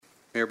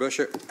Mayor Bush,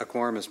 a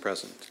quorum is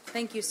present.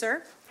 Thank you,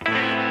 sir. You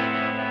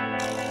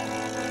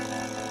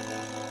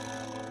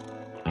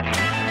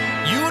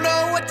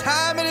know what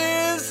time it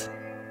is?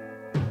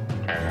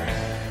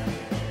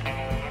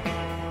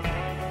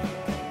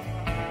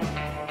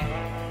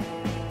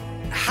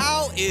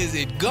 How is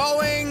it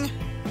going?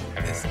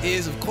 This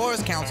is, of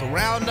course, Council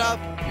Roundup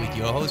with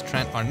your host,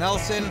 Trent R.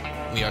 Nelson.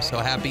 We are so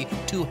happy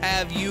to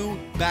have you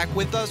back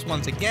with us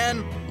once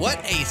again.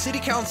 What a city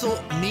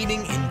council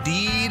meeting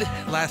indeed.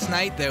 Last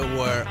night there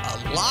were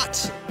a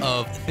lot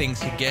of things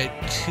to get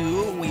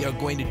to. We are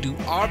going to do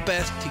our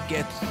best to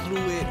get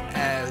through it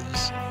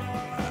as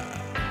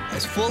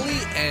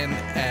fully and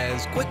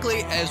as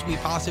quickly as we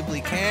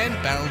possibly can,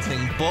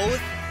 balancing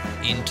both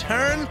in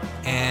turn.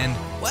 And,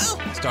 well,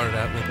 started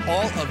out with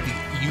all of the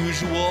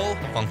usual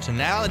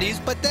functionalities,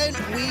 but then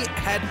we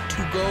had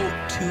to go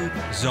to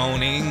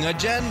zoning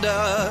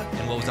agenda.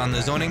 And what was on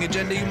the zoning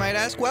agenda, you might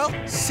ask? Well,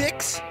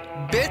 6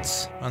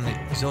 bits on the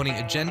zoning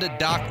agenda,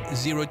 Doc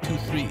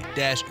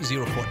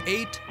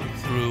 023-048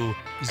 through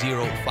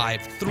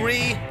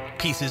 053,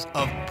 pieces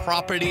of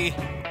property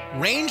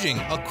ranging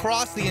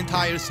across the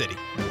entire city.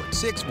 Ward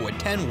 6, Ward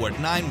 10, Ward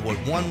 9,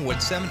 Ward 1,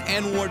 Ward 7,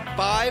 and Ward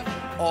 5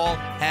 all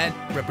had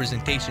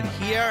representation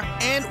here.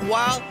 And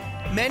while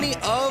many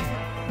of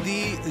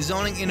the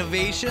zoning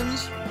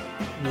innovations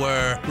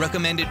were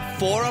recommended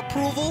for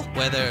approval,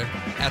 whether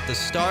at the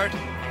start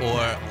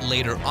or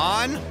later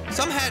on,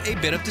 some had a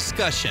bit of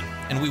discussion,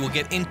 and we will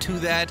get into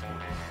that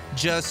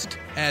just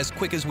as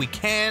quick as we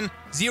can.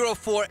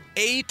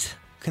 048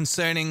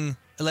 concerning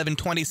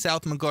 1120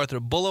 South MacArthur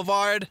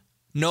Boulevard.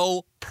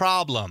 No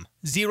problem.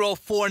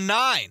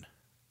 049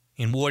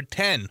 in Ward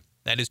 10.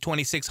 That is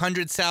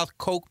 2600 South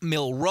Coke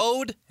Mill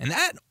Road. And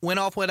that went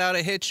off without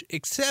a hitch,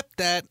 except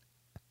that,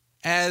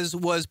 as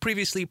was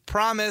previously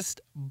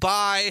promised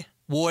by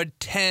Ward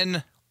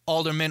 10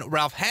 Alderman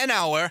Ralph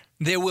Hanauer,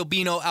 there will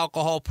be no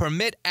alcohol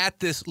permit at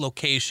this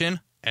location,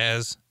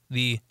 as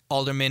the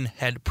alderman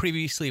had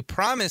previously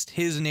promised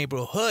his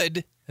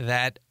neighborhood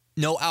that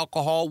no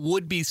alcohol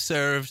would be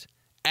served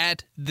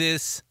at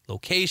this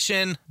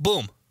location.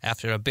 Boom.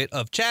 After a bit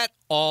of chat,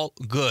 all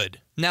good.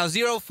 Now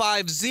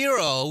 050,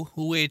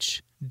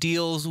 which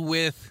deals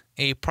with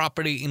a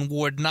property in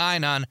Ward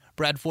 9 on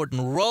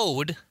Bradfordton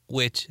Road,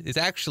 which is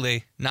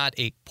actually not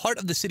a part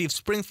of the city of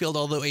Springfield,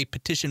 although a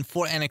petition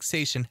for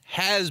annexation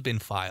has been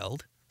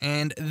filed.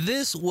 And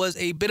this was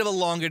a bit of a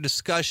longer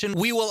discussion.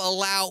 We will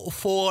allow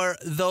for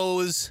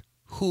those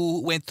who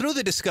went through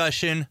the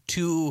discussion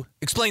to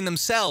explain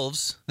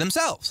themselves.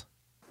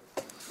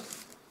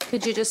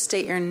 Could you just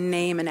state your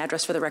name and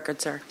address for the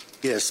record, sir?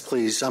 Yes,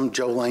 please. I'm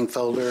Joe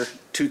Langfelder,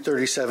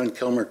 237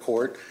 Kilmer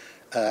Court.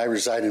 I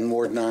reside in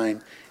Ward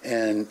 9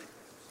 and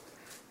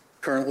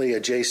currently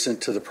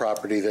adjacent to the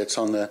property that's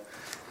on the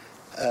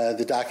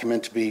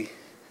document to be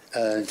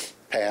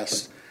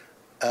passed.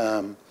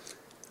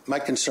 My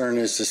concern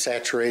is the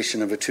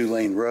saturation of a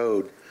 2-lane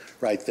road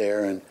right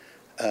there. And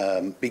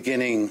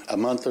beginning a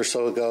month or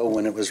so ago,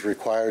 when it was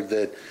required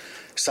that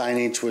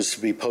signage was to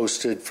be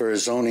posted for a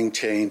zoning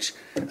change.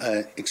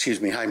 Hi,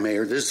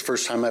 Mayor. This is the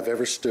first time I've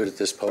ever stood at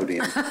this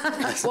podium.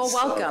 Well,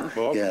 welcome.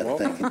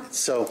 Thank you.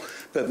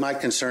 But my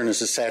concern is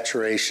the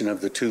saturation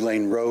of the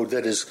 2-lane road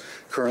that is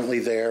currently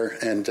there,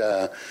 and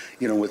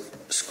with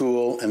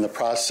school and the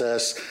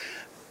process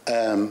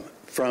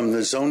from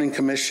the zoning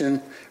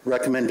commission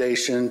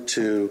recommendation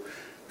to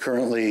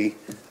currently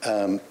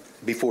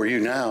before you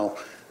now.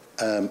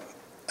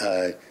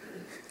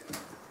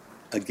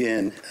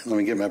 Again, let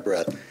me get my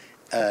breath.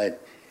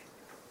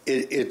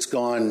 It's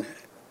gone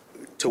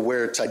to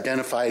where it's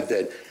identified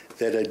that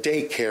a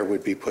daycare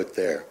would be put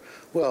there.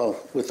 Well,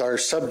 with our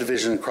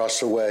subdivision across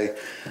the way,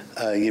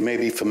 you may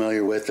be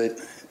familiar with it,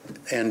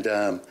 and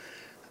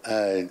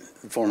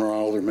former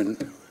alderman,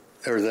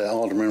 or the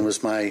alderman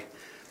was my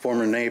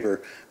former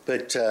neighbor,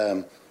 but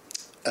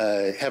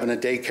having a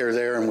daycare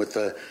there and with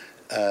the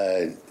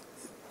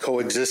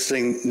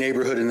coexisting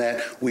neighborhood in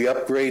that, we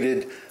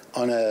upgraded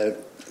on a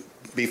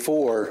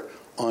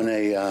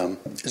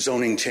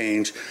zoning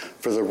change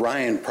for the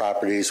Ryan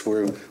properties,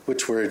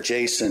 which were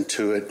adjacent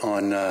to it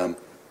on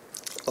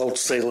Old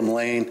Salem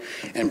Lane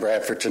and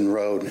Bradfordton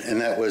Road,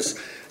 and that was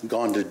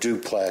gone to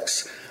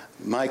duplex.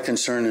 My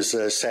concern is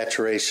the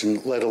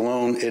saturation, let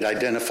alone it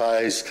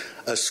identifies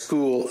a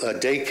school, a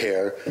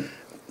daycare,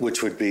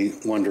 which would be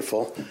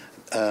wonderful,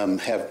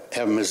 have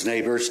them as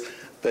neighbors,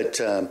 but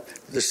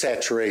the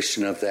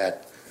saturation of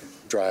that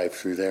drive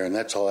through there, and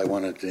that's all I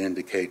wanted to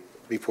indicate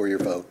before your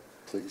vote,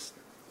 please.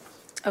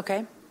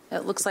 Okay.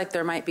 It looks like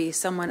there might be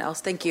someone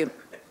else. Thank you.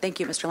 Thank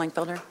you, Mr.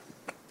 Langfelder.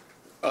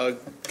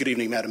 Good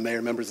evening, Madam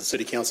Mayor, members of the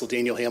City Council.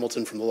 Daniel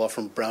Hamilton from the law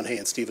firm Brown, Hay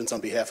 & Stevens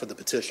on behalf of the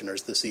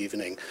petitioners this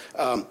evening.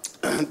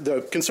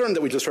 The concern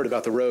that we just heard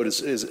about the road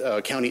is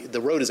county.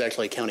 The road is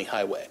actually a county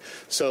highway.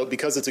 So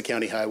because it's a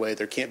county highway,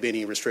 there can't be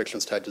any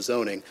restrictions tied to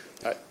zoning.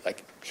 I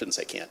shouldn't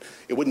say can't.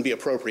 It wouldn't be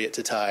appropriate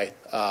to tie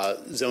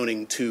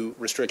zoning to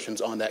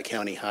restrictions on that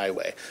county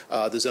highway.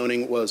 The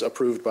zoning was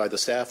approved by the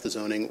staff. The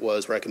zoning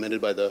was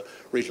recommended by the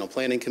Regional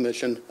Planning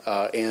Commission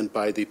and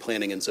by the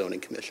Planning and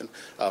Zoning Commission.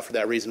 For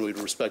that reason, we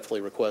would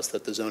respectfully request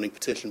that the zoning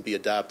petition be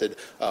adopted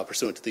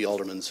pursuant to the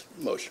Alderman's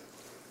motion.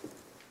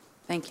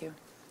 Thank you.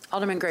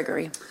 Alderman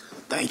Gregory.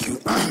 Thank you.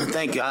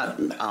 Thank you. I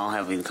don't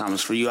have any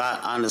comments for you.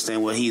 I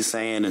understand what he's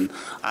saying, and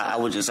I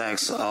would just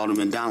ask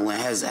Alderman Donlin,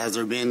 has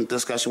there been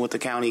discussion with the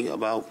county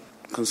about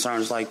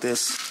concerns like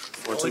this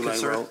for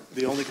two-lane road?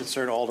 The only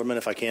concern, Alderman,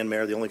 if I can,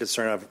 Mayor, the only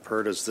concern I've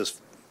heard is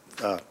this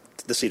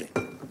evening.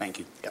 Thank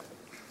you. Yep.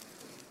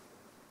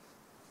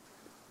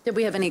 Did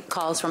we have any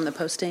calls from the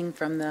posting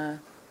from the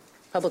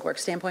Public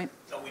Works standpoint?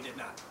 No, we did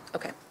not.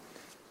 Okay.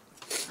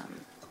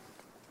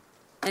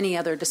 Any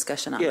other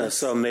discussion on Yes,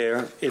 this?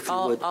 Mayor, if you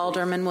would.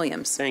 Alderman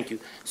Williams. Thank you.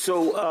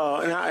 So,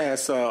 and I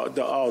asked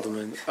the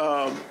Alderman,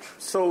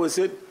 so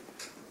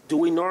do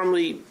we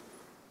normally,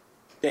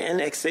 the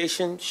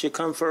annexation should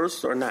come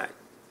first or not?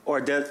 Or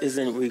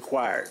isn't it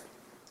required?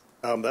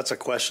 That's a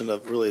question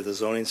of really the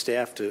zoning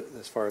staff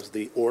as far as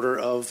the order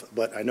of,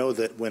 but I know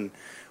that when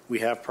we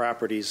have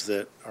properties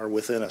that are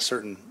within a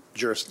certain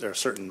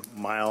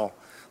mile,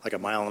 like a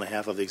mile and a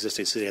half of the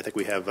existing city, I think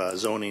we have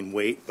zoning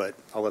weight, but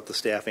I'll let the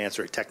staff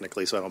answer it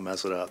technically so I don't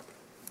mess it up.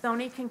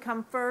 Zoning can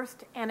come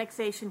first,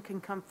 annexation can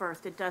come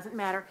first. It doesn't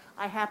matter.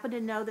 I happen to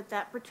know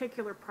that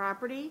particular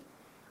property,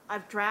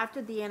 I've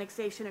drafted the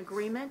annexation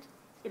agreement.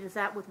 It is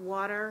out with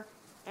water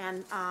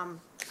and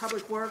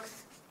Public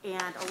Works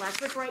and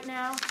electric right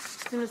now.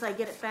 As soon as I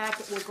get it back,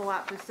 it will go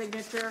out for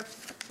signature,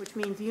 which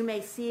means you may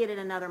see it in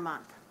another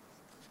month.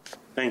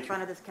 Thank in you.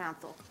 front of this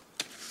council.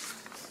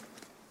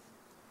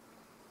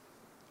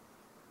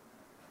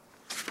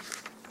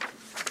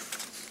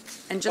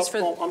 And just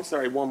I'm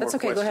sorry, one more That's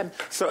okay, question. go ahead.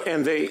 So,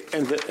 and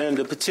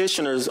the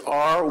petitioners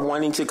are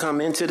wanting to come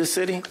into the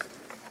city?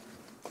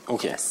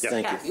 Okay, Yes.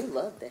 thank Yes. you. You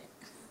love that.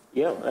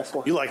 Yeah, that's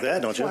why. You like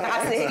that, don't you?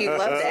 I said you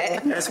love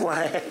that. That's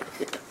why.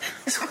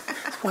 That's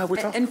why we're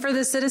talking. And for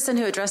the citizen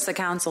who addressed the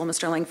council,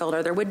 Mr.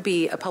 Langfelder, there would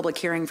be a public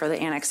hearing for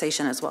the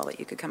annexation as well that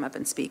you could come up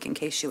and speak in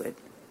case you would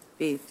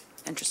be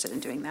interested in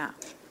doing that.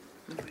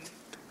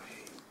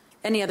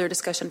 Any other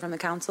discussion from the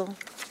council?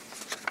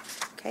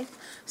 Okay.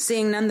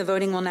 Seeing none, the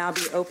voting will now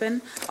be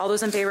open. All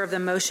those in favor of the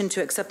motion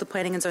to accept the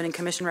Planning and Zoning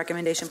Commission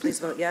recommendation, please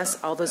vote yes.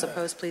 All those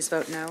opposed, please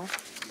vote no.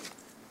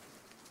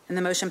 And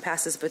the motion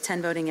passes with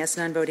 10 voting yes,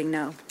 none voting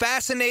no.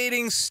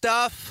 Fascinating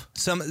stuff.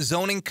 Some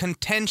zoning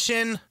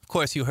contention. Of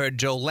course, you heard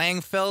Joe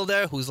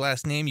Langfelder, whose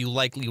last name you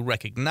likely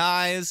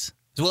recognize,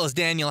 as well as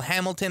Daniel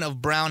Hamilton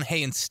of Brown,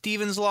 Hay &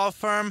 Stevens law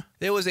firm.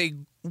 There was a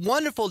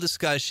wonderful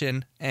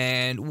discussion,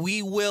 and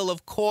we will,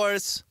 of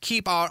course,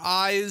 keep our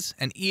eyes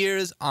and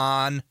ears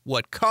on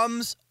what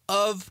comes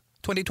of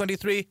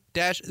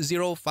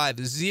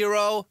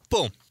 2023-050.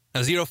 Boom.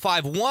 Now,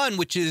 051,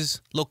 which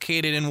is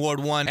located in Ward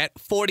 1 at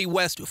 40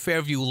 West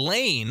Fairview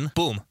Lane,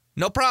 boom,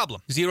 no problem.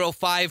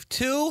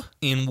 052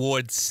 in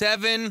Ward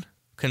 7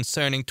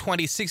 concerning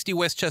 2060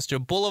 Westchester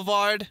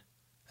Boulevard,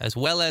 as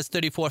well as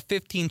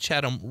 3415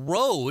 Chatham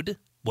Road,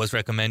 was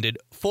recommended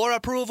for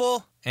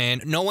approval,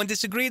 and no one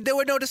disagreed. There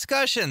were no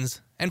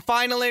discussions. And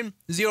finally,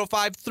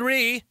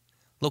 053,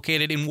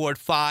 located in Ward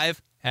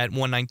 5 at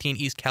 119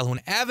 East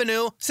Calhoun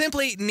Avenue,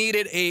 simply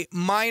needed a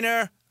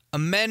minor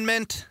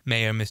amendment.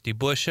 Mayor Misty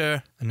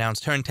Buscher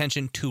announced her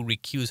intention to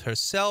recuse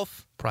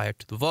herself prior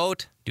to the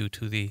vote due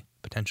to the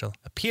potential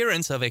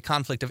appearance of a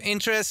conflict of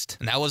interest,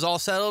 and that was all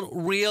settled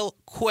real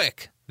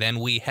quick. Then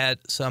we had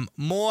some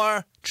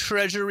more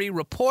Treasury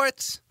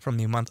reports from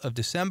the month of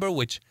December,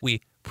 which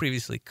we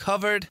previously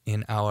covered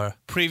in our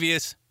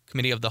previous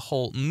Committee of the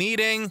Whole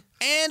meeting.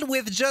 And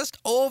with just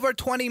over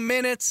 20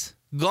 minutes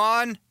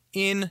gone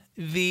in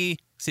the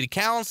City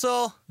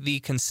Council,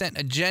 the consent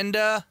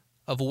agenda,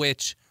 of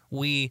which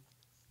we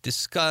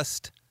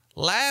discussed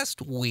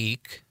last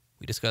week.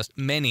 We discussed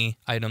many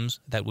items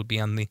that would be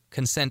on the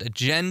consent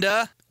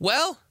agenda.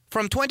 Well,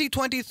 from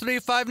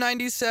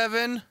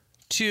 2023-597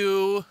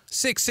 to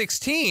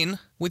 616,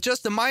 with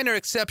just the minor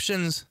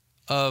exceptions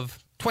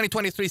of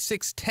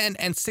 2023-610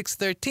 and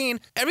 613,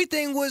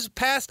 everything was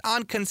passed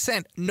on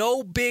consent.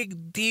 No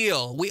big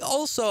deal. We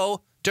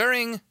also,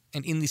 during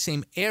and in the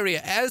same area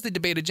as the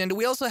debate agenda,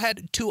 we also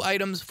had 2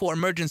 items for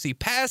emergency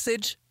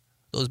passage,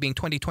 those being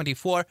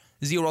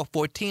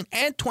 2024-014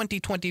 and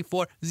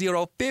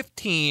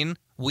 2024-015.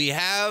 We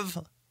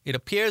have, it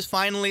appears,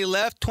 finally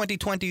left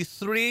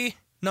 2023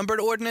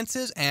 numbered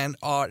ordinances and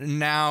are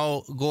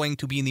now going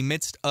to be in the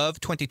midst of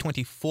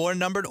 2024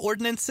 numbered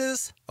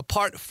ordinances.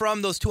 Apart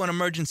from those 2 on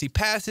emergency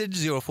passage,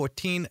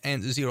 014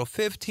 and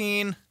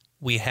 015,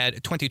 we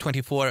had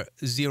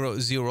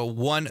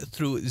 2024-001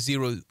 through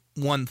 013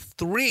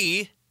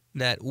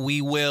 that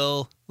we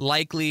will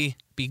likely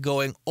be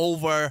going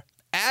over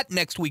at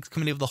next week's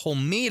Committee of the Whole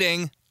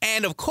meeting.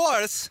 And of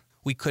course,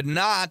 we could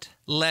not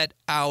let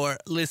our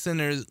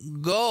listeners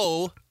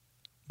go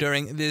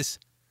during this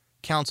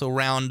Council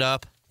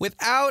Roundup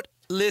without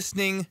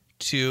listening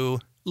to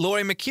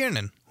Lori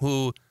McKiernan,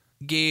 who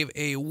gave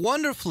a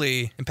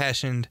wonderfully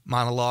impassioned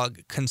monologue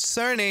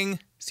concerning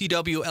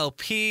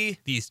CWLP,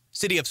 the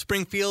City of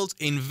Springfield's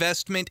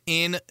investment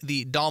in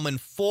the Dahlman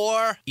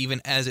 4,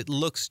 even as it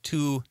looks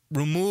to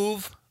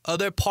remove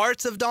other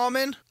parts of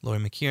Dahlman. Lori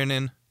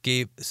McKiernan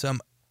gave some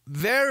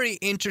very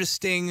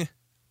interesting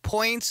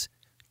points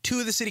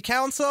to the City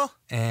Council,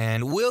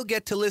 and we'll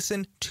get to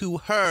listen to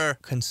her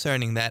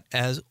concerning that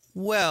as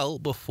well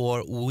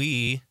before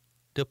we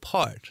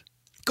depart.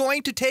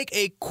 Going to take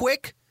a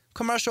quick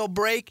commercial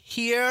break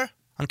here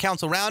on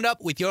Council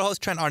Roundup with your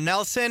host, Trent R.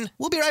 Nelson.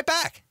 We'll be right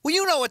back. Well,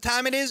 you know what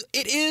time it is.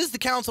 It is the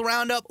Council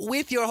Roundup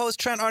with your host,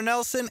 Trent R.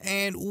 Nelson,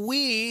 and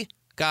we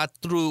got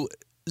through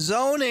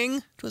zoning.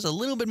 It was a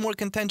little bit more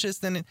contentious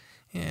than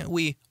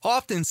we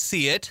often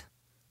see it.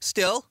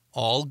 Still,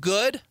 all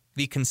good.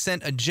 The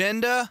consent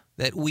agenda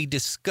that we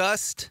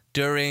discussed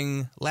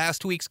during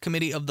last week's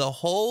Committee of the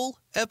Whole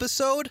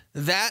episode,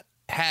 that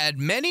had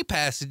many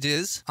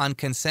passages on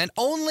consent.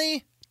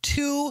 Only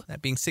 2,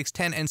 that being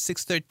 610 and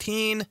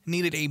 613,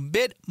 needed a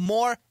bit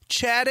more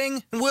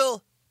chatting.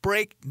 We'll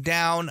break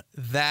down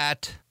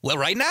that, well,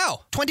 right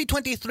now.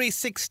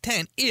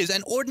 2023-610 is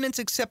an ordinance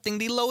accepting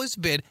the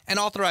lowest bid and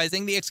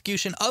authorizing the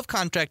execution of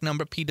contract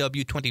number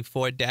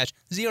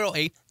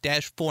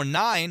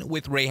PW24-08-49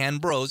 with Rayhan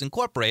Bros.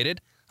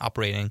 Incorporated,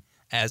 operating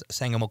as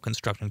Sangamo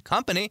Construction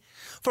Company,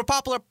 for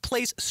Poplar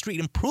Place street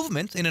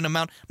improvements in an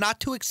amount not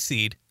to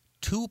exceed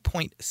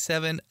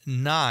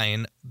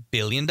 $2.79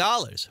 billion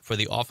for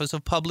the Office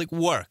of Public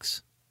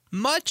Works.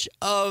 Much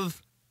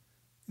of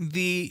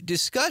the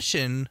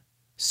discussion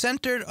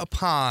centered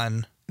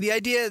upon the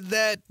idea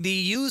that the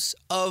use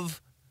of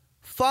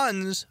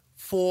funds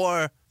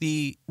for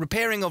the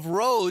repairing of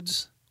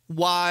roads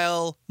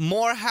while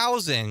more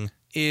housing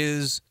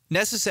is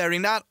necessary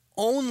not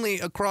only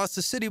across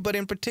the city, but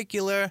in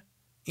particular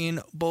in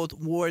both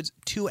wards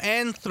 2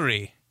 and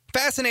 3.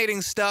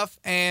 Fascinating stuff,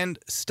 and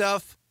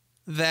stuff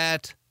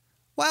that,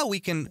 while we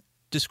can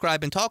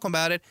describe and talk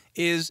about it,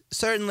 is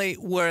certainly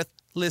worth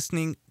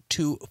listening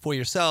to for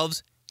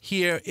yourselves.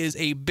 Here is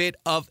a bit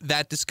of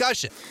that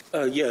discussion.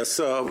 Yes.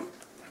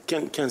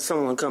 Can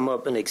someone come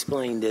up and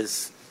explain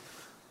this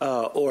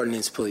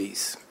ordinance,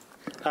 please?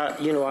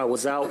 I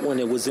was out when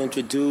it was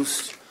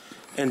introduced,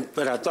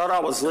 but I thought I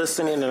was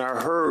listening, and I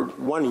heard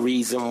one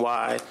reason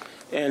why.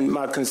 And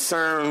my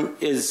concern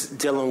is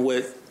dealing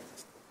with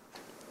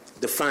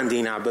the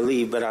funding, I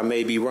believe, but I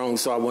may be wrong,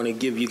 so I want to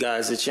give you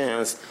guys a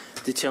chance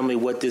to tell me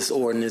what this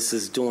ordinance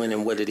is doing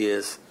and what it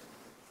is.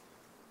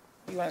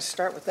 You want to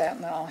start with that,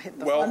 and then I'll hit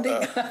the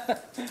funding?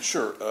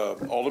 Sure.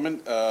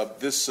 Alderman,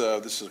 this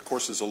of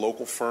course, is a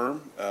local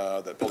firm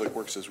that Public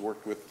Works has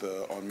worked with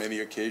on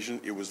many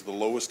occasions. It was the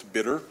lowest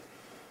bidder,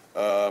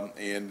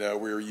 and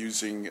we're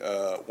using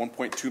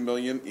 $1.2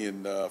 million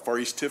in Far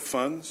East TIF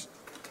funds,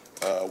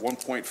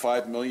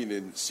 $1.5 million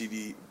in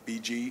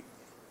CDBG.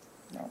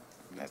 No.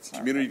 That's not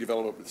Community right.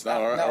 Development. It's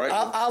not all No, right.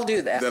 I'll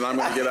do that. Then I'm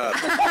going to get out.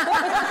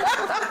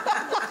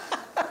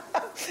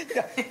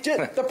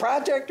 The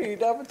project, are you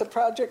done with the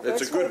project?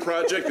 It's a good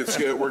project.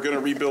 We're going to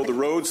rebuild the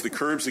roads, the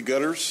curbs, the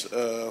gutters,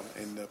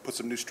 and put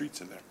some new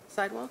streets in there.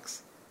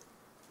 Sidewalks?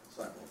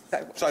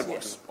 Sidewalks.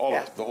 Yes. All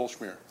Yeah. of it, the whole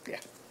schmear. Yeah.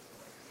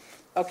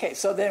 Okay,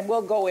 so then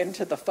we'll go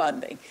into the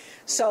funding.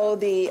 So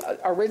the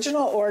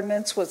original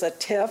ordinance was a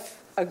TIF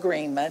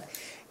agreement,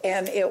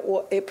 and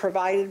it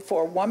provided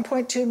for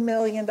 $1.2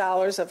 million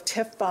of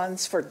TIF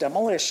funds for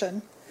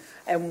demolition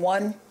and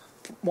 $1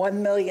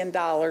 million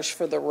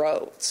for the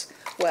roads.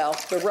 Well,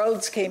 the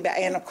roads came back,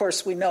 and of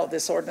course we know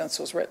this ordinance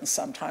was written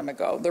some time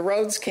ago. The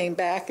roads came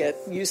back at,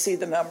 you see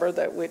the number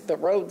that the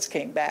roads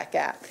came back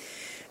at.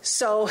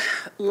 So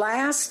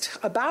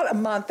about a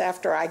month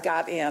after I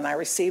got in, I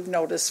received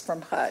notice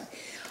from HUD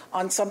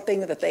on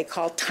something that they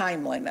call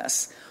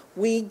timeliness.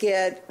 We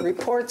get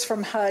reports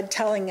from HUD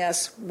telling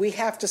us we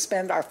have to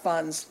spend our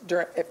funds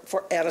during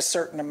a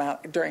certain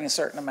amount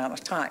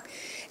of time.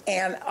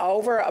 And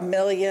over $1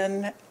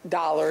 million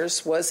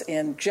was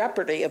in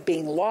jeopardy of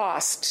being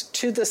lost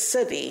to the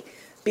city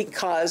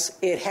because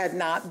we had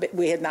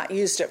not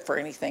used it for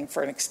anything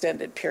for an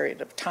extended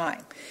period of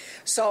time.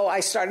 So I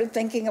started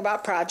thinking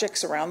about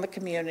projects around the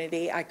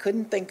community. I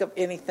couldn't think of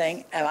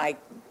anything,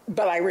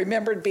 but I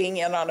remembered being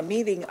in on a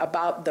meeting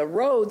about the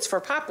roads for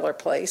Poplar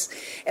Place,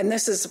 and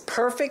this is a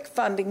perfect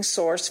funding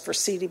source for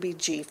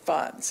CDBG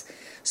funds.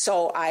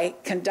 So I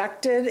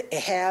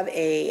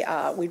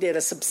we did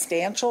a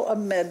substantial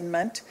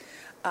amendment,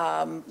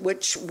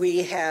 which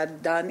we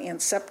had done in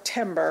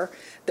September,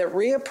 that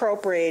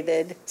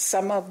reappropriated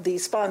some of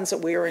these funds that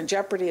we were in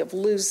jeopardy of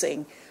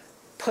losing,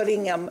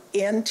 putting them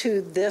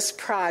into this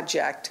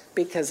project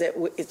because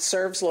it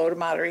serves low to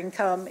moderate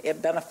income.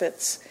 It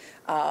benefits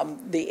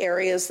the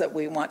areas that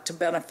we want to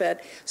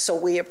benefit. So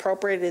we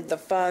appropriated the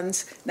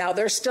funds. Now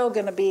they're still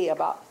going to be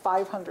about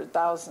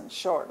 $500,000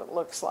 short, it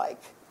looks like,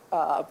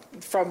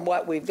 from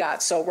what we've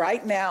got. So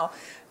right now,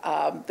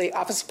 the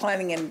Office of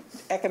Planning and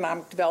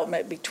Economic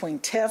Development between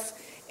TIF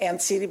and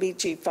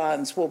CDBG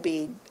funds will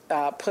be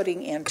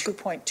putting in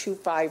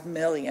 $2.25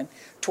 million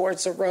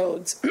towards the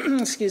roads,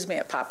 excuse me,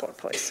 at Poplar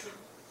Place.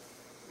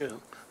 Yeah.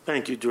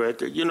 Thank you,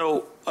 Director.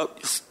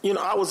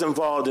 I was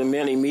involved in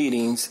many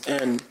meetings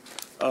and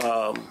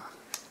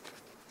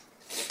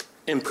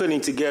in putting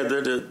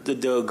together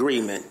the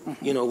agreement,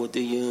 with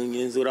the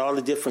unions, with all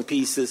the different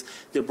pieces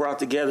that brought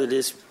together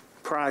this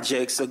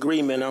project's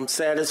agreement. I'm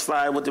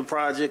satisfied with the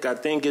project. I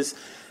think it's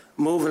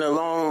moving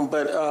along,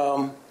 but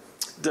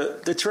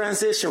the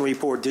transition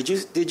report, did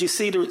you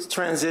see the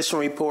transition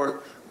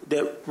report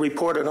that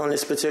reported on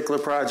this particular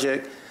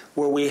project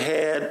where we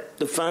had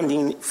the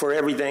funding for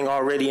everything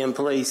already in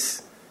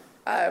place?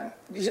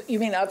 You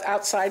mean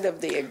outside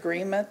of the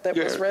agreement that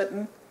was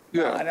written?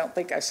 Yeah. No, I don't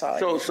think I saw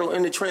it. So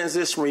in the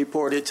transition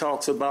report, it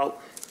talks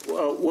about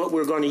what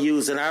we're going to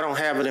use, and I don't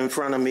have it in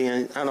front of me,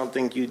 and I don't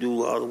think you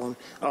do,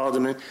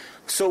 Alderman.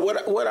 So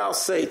what I'll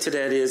say to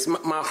that is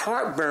my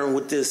heartburn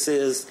with this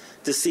is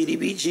the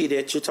CDBG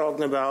that you're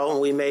talking about,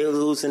 and we may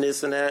lose and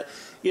this and that.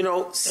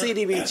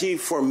 CDBG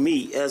for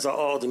me as an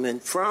alderman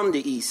from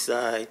the east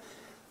side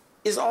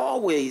is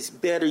always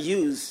better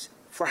used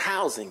for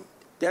housing.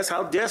 That's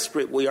how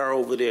desperate we are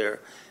over there.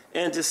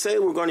 And to say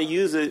we're going to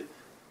use it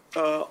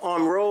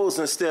on roads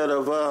instead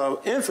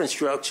of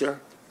infrastructure,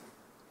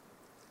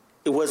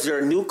 was there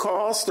a new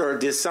cost or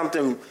did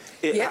something...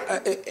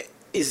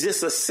 Is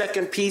this a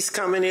second piece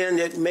coming in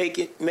that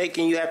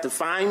making you have to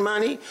find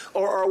money?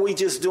 Or are we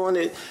just doing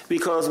it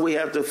because we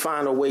have to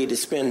find a way to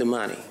spend the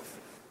money?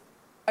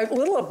 A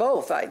little of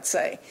both, I'd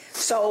say.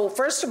 So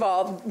first of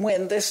all,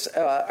 when this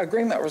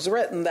agreement was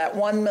written, that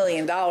 $1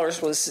 million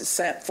was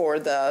sent for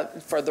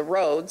the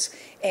roads,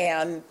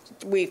 and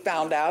we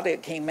found out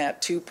it came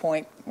at 2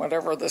 point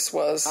whatever this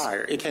was.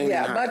 Higher. It came in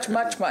higher.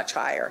 much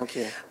higher.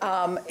 Okay.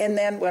 And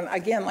then when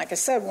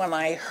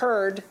I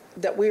heard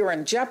that we were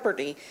in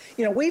jeopardy,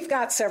 we've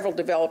got several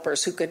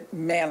developers who could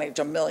manage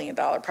 $1 million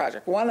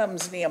project. One of them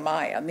is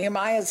Nehemiah.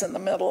 Nehemiah's in the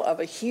middle of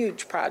a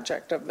huge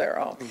project of their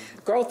own. Mm-hmm.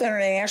 Growth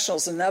International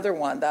is another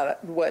one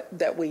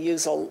that we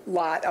use a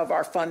lot of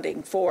our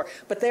funding for,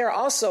 but they're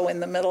also in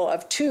the middle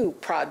of 2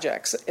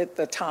 projects at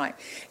the time.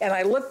 And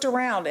I looked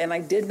around and I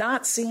did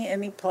not see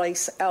any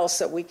place else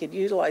that we could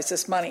utilize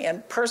this money.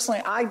 And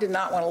personally, I did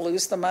not want to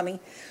lose the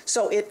money.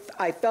 So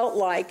I felt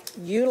like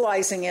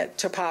utilizing it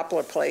to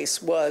Poplar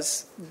Place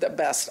was the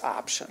best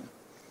option.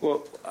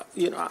 Well,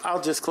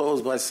 I'll just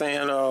close by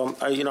saying,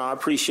 I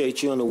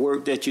appreciate you and the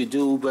work that you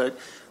do, but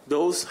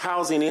those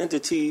housing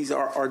entities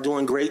are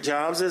doing great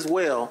jobs as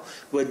well,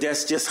 but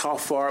that's just how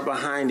far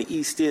behind the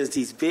East is.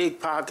 These big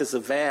pockets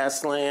of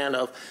vast land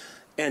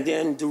and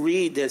then to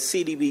read that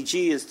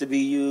CDBG is to be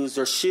used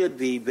or should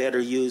be better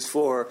used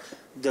for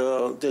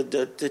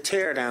the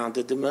tear down,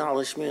 the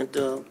demolishment,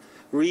 the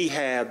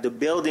rehab, the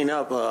building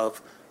up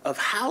of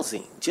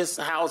housing, just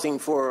housing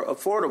for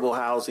affordable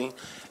housing,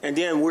 and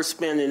then we're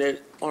spending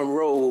it on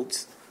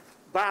roads.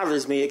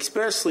 Bothers me,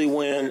 especially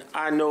when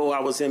I know I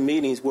was in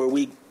meetings where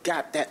we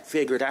got that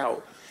figured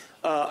out.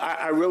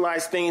 I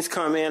realize things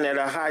come in at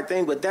a high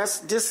thing, but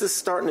this is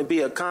starting to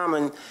be a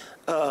common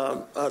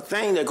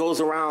thing that goes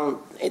around,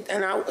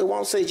 and I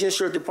won't say just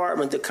your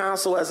department, the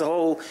council as a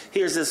whole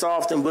hears this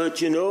often, but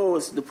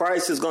the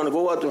price is going to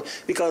go up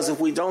because if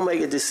we don't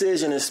make a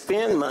decision and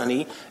spend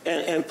money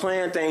and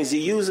plan things to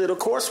use it, of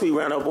course we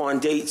run up on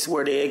dates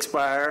where they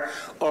expire,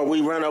 or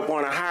we run up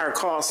on a higher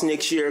cost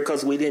next year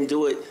because we didn't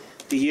do it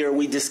the year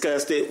we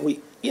discussed it.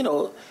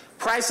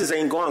 Prices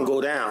ain't going to go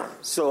down.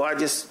 So I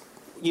just,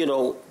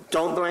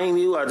 don't blame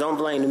you. I don't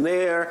blame the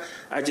mayor.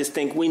 I just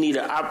think we need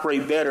to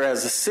operate better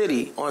as a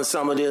city on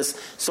some of this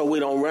so we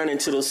don't run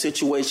into those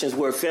situations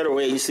where a federal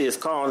agency is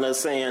calling us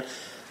saying,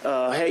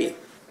 hey,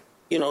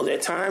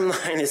 that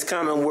timeline is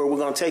coming where we're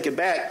going to take it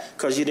back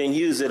because you didn't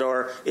use it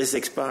or it's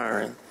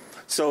expiring.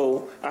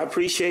 So I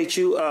appreciate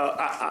you.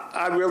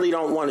 I really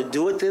don't want to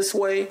do it this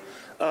way,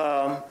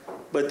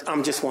 but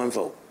I'm just one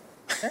vote.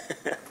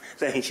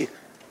 Thank you.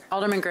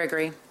 Alderman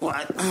Gregory. Well,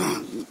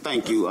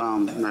 thank you,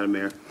 Madam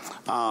Mayor.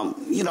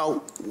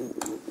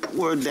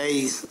 We're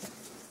days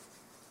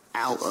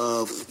out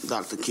of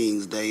Dr.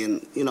 King's day,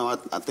 and,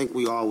 I think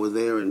we all were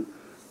there. And,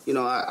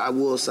 I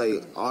will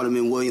say,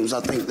 Alderman Williams, I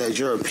think that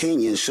your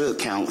opinion should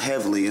count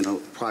heavily in a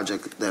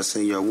project that's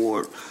in your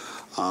ward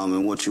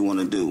and what you want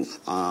to do.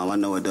 I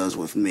know it does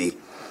with me.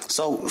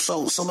 So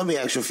let me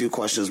ask you a few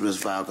questions, Ms.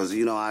 Val, because,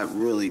 I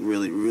really,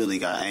 really, really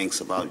got angst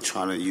about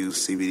trying to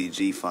use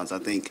CBDG funds. I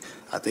think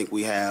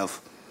we have,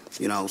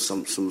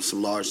 some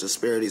large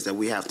disparities that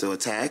we have to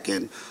attack.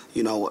 And,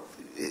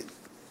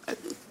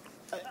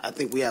 I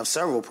think we have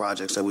several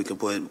projects that we could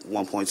put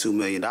 $1.2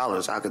 million.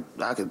 I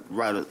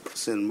could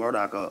send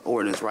Murdoch an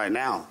ordinance right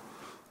now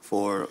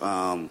for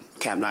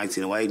Cap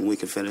 1908, and we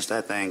can finish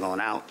that thing on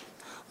out.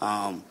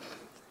 I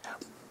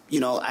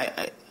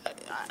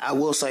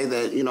will say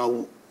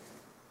that,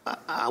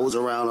 I was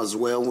around as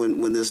well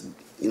when this,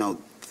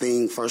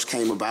 thing first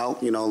came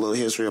about. You know, a little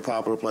history of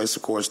Poplar Place.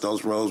 Of course,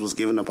 those roads was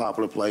given to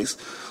Poplar Place,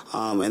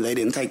 and they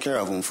didn't take care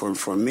of them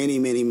for many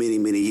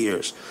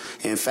years.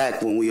 In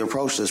fact, when we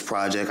approached this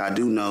project, I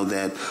do know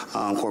that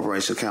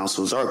Corporation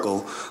Council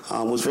Zirkle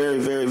was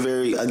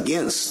very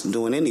against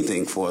doing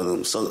anything for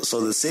them. So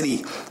the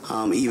city,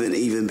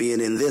 even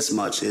being in this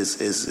much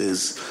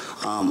is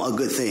a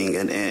good thing,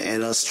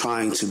 and us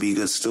trying to be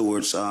good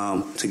stewards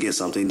to get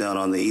something done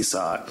on the east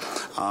side.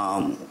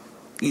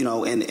 You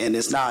know, and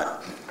it's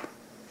not,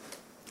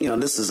 you know,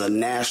 this is a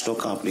national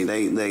company.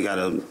 They got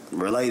a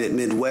related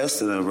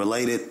Midwest and a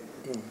related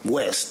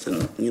West,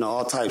 and, you know,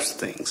 all types of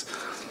things.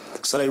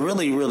 So they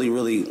really,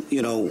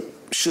 you know,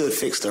 should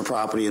fix their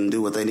property and do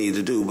what they need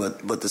to do.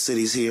 But the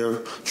city's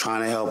here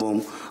trying to help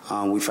them.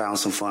 We found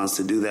some funds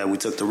to do that. We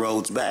took the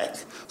roads back,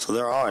 so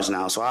they're ours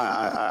now. So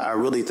I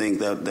really think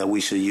that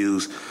we should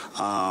use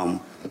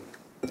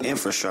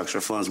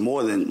infrastructure funds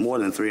more than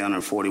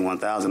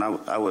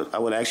 $341,000. I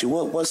would actually,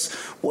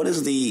 what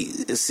is the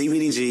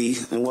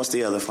CBDG and what's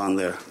the other fund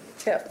there?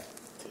 TIF.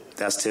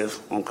 That's TIF.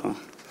 Okay.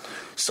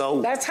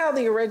 So that's how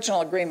the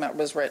original agreement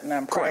was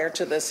written prior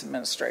to this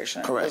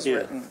administration. Correct. It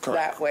was written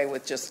that way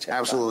with just TIF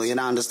absolutely, funds. and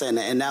I understand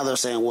that. And now they're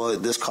saying, well,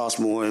 this costs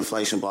more,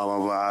 inflation, blah blah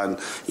blah. And,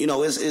 you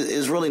know,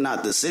 it's really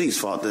not the city's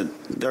fault that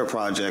their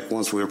project,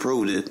 once we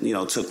approved it, you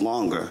know, took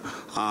longer.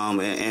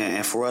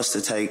 And for us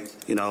to take,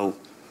 you know,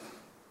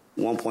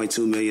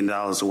 $1.2 million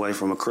away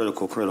from a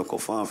critical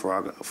fund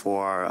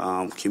for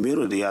our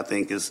community, I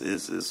think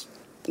is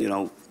you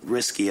know,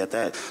 risky at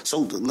that. So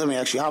let me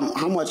ask you,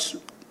 how much,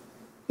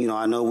 you know,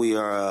 I know we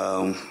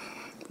are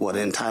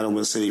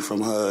entitlement city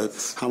from HUD.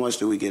 How much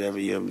do we get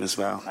every year, Ms.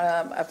 Val?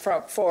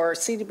 For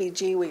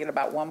CDBG, we get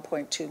about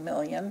 $1.2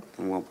 million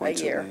a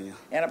year,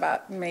 and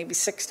about maybe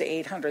 $600,000 to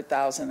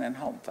 $800,000 in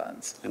home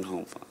funds.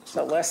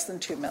 So less than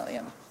 $2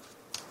 million.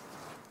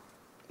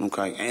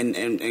 Okay,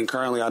 and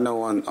currently, I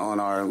know on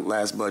our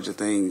last budget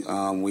thing,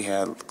 we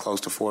had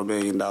close to $4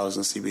 billion in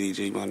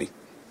CBDG money.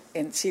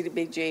 In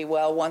CDBG,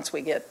 well, once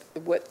we get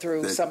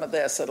through some of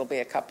this, it'll be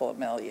a couple of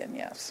million,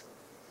 yes.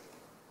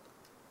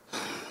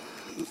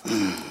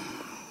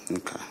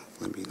 Okay,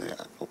 let me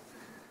that.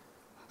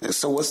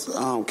 So what's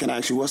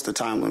the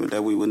time limit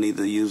that we would need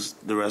to use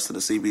the rest of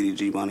the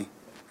CBDG money?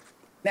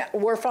 Now,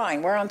 we're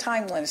fine. We're on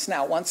time limits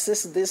now. Once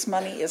this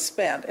money is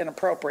spent and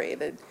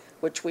appropriated,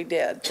 which we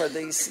did for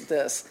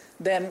this,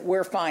 then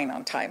we're fine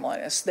on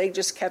timeliness. They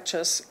just catch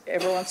us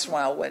every once in a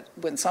while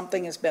when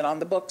something has been on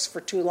the books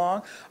for too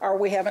long, or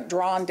we haven't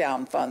drawn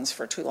down funds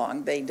for too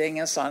long. They ding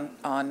us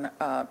on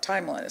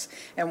timeliness.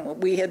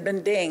 And we had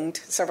been dinged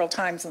several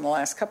times in the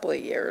last couple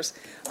of years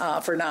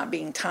for not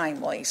being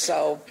timely.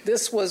 So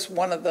this was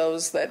one of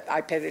those that I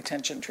paid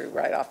attention to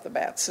right off the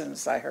bat as soon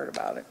as I heard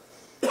about it.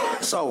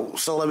 So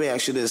let me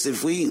ask you this: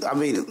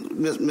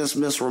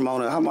 Miss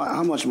Ramona,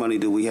 how much money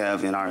do we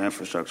have in our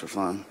infrastructure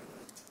fund?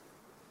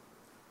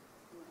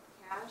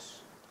 Cash?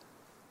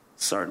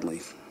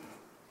 Certainly.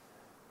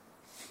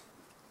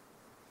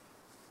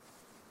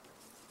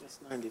 That's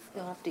 95.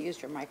 You'll have to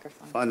use your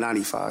microphone.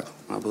 95,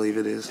 I believe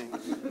it is.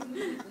 Nobody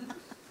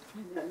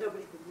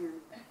can hear me.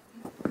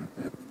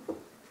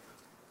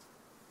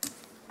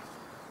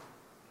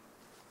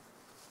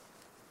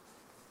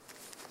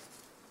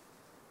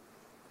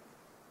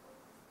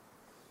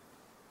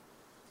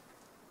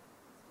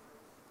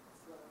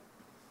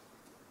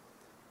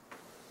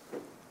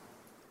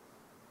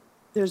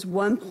 There's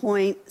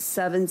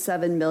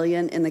 $1.77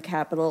 million in the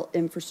capital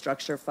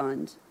infrastructure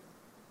fund.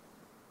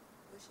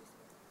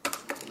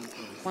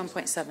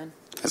 1.7.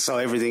 So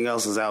everything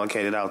else is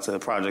allocated out to the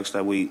projects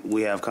that we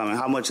have coming.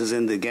 How much is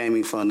in the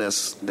gaming fund?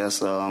 There's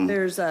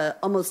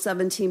almost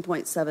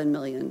 $17.7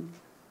 million.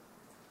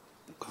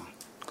 Okay.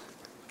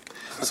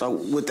 So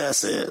with that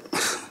said,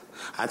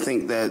 I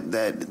think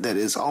that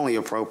is only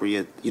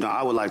appropriate. You know,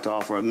 I would like to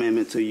offer an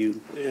amendment to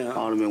you,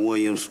 Alderman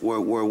Williams, where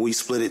we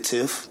split it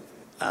TIF.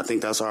 I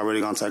think that's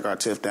already going to take our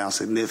TIF down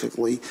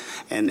significantly,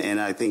 and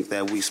I think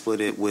that we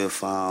split it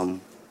with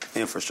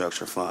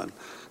infrastructure fund,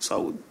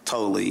 so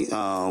totally,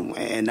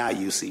 and not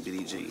use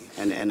CBDG.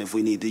 And if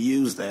we need to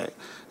use that,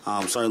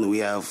 certainly we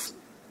have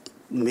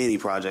many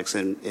projects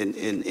in the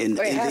east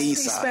side. It has to be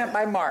spent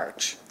by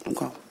March.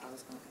 Okay,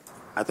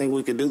 I think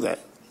we could do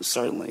that.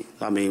 Certainly,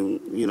 I mean,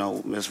 you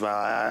know, Ms. Val,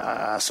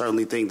 I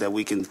certainly think that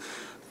we can.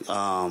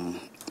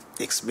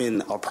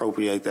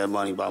 Appropriate that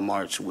money by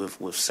March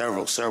with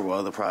several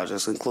other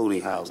projects,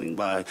 including housing.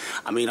 I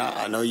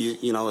know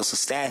you know it's a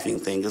staffing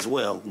thing as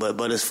well,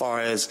 but as far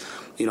as,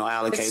 you know,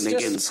 allocating and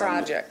getting some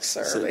projects,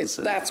 sir.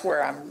 That's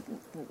where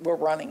we're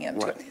running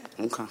into. Right.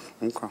 Okay.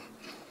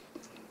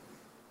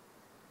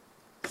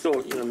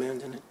 So you're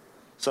amending it?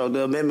 So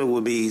the amendment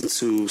would be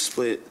to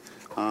split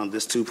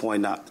this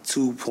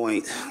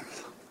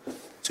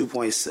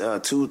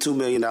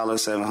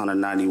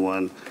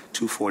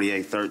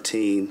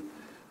 $2.791,248.13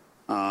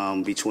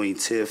 between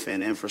TIF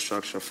and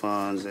infrastructure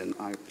funds, and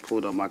I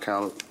pulled up my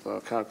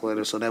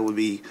calculator. So that would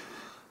be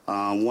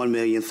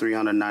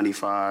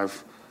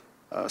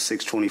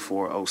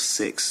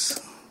 $1,395,624.06.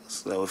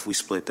 So if we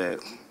split that,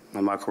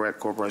 am I correct,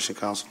 Corporation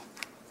Council?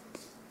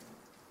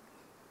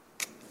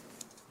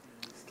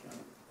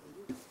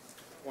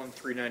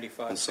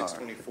 395,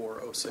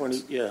 624,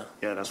 06. Yeah.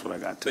 Yeah, that's what I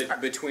got too.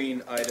 But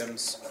between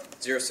items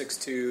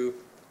 062-111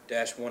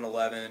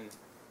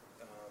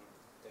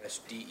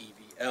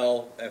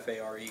 DEVL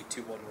FARE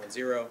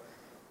 2110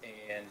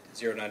 and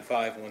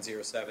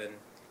 095-107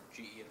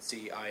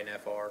 GENC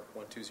INFR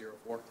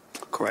 1204.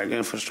 Correct.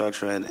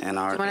 Infrastructure and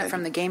our. Do you want it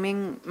from the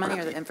gaming money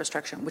or the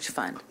infrastructure? Which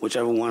fund?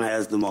 Whichever one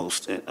has the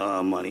most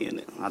money in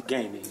it.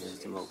 Gaming is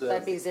the most.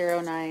 That'd be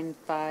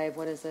 095.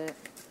 What is it?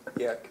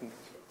 Yeah.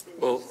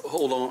 Well,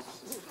 hold on.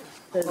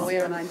 The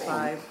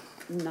 095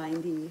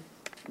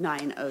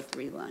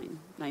 9903 line.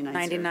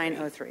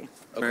 9903.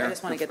 Okay. I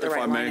just want to get the If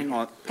right I line.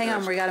 may, Hang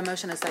on, we got a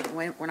motion a second.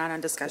 Wait, we're not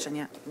on discussion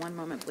yet. One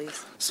moment,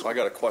 please. So I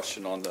got a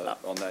question on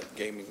that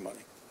gaming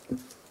money.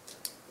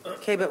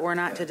 Okay, but we're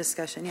not to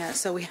discussion yet.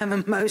 So we have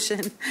a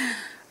motion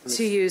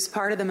to use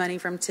part of the money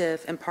from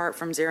TIF and part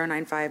from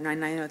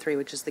 095-9903,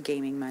 which is the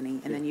gaming money.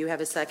 And then you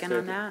have a second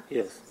on that?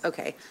 Yes.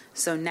 Okay.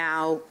 So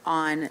now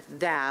on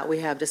that, we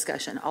have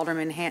discussion.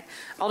 Alderwoman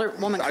I just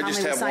Conley was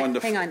have signed. one to-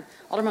 Hang on.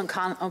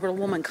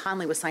 Alderwoman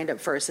Conley was signed up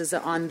first. Is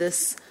it on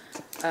this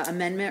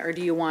amendment, or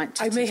do you want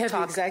to I may have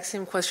talk? the exact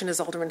same question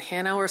as Alderman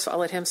Hanauer, so I'll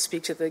let him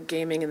speak to the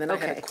gaming, and then I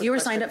have a Okay. quick You were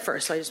question. signed up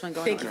first, so I just want to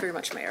go on. Thank you very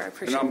much, Mayor. I And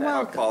appreciate that.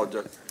 I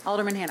apologize.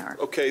 Alderman Hanauer.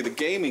 Okay, the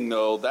gaming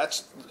though,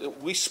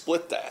 we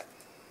split that.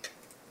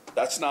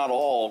 That's not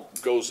all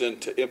goes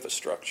into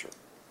infrastructure.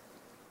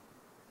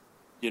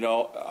 You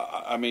know,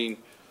 I mean,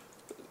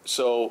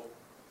 so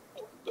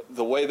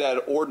the way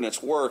that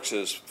ordinance works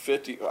is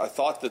 50. I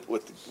thought that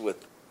with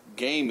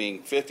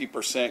gaming,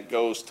 50%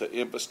 goes to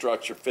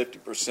infrastructure,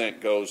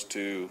 50% goes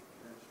to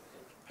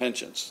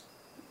pensions.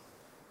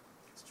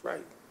 That's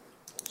right.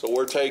 So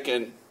we're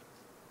taking.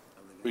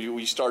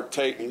 You start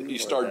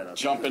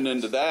jumping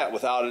into that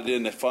without it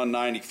in the Fund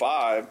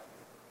 95.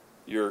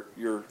 You're.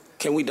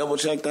 Can we double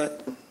check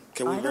that?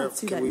 Can we I don't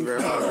see that in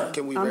verify here. that?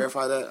 Can we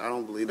verify that? I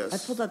don't believe I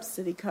that's. pulled up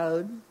city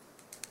code,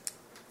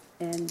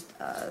 and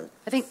I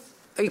think.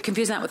 Are you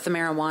confusing that with the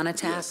marijuana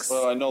tax?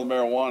 Well, I know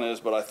marijuana is,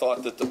 but I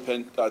thought that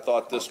I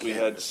thought this we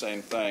had the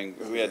same thing.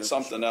 We had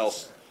something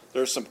else.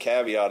 There's some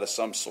caveat of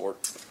some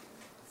sort.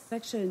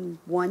 section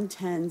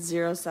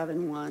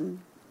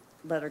 110071,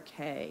 letter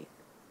K,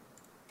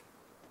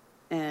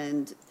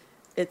 and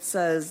it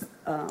says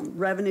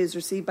revenues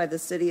received by the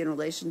city in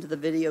relation to the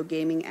Video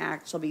Gaming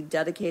Act shall be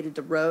dedicated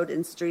to road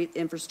and street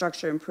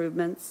infrastructure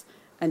improvements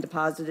and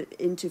deposited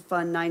into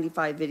Fund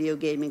 95 Video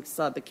Gaming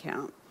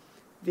sub-account.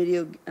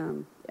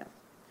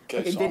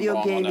 Okay, so I'm video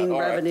wrong on that. gaming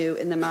All right. revenue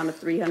in the amount of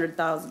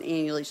 $300,000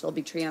 annually shall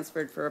be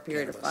transferred for a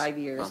period of 5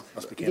 years,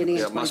 must be beginning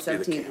in Yeah, it must be the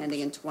 2017, cannabis. ending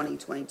in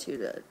 2022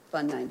 to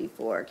Fund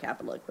 94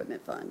 Capital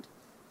Equipment Fund.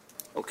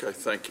 Okay,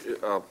 thank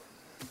you.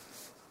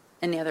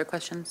 Any other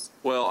questions?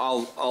 Well,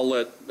 I'll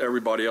let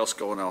everybody else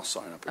go and I'll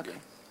sign up again.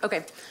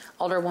 Okay.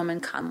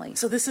 Alderwoman Conley.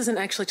 So this isn't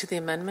actually to the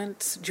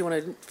amendment. Do you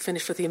want to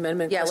finish with the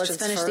amendment Yeah,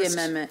 questions let's finish first?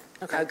 the amendment.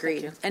 Okay,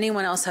 Agreed. thank you.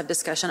 Anyone else have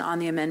discussion on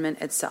the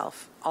amendment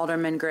itself?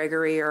 Alderman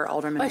Gregory or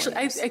Alderman Williams?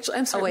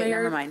 I'm sorry, Oh, wait,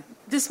 Mayor. never mind.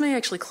 This may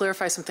actually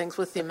clarify some things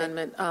with the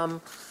amendment.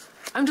 I'm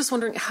just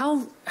wondering,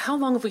 how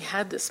long have we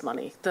had this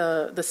money,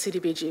 the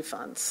CDBG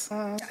funds?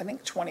 I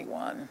think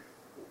 21.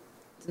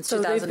 Since So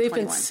they've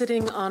been 2021.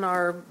 sitting on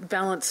our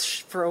balance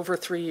for over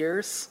 3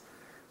 years?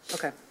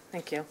 Okay,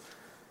 thank you.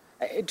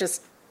 It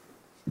just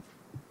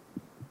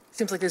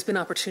seems like there's been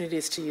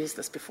opportunities to use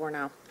this before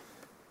now.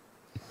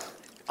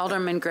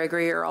 Alderman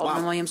Gregory or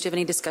Alderman Williams, do you have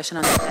any discussion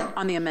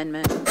on the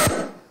amendment?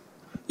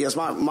 Yes,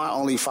 my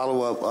only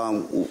follow-up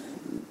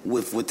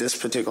with this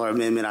particular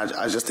amendment,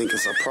 I just think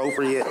it's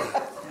appropriate.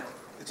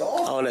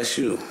 Oh, that's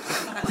you. We're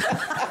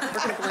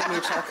going to blame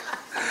you, Chuck.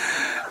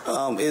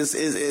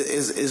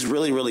 Is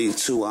really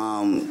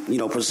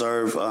to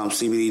preserve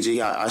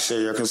CBDG. I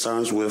share your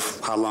concerns with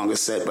how long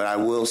it's set, but I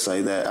will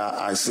say that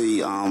I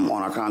see on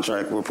our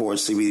contract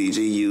reports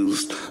CBDG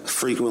used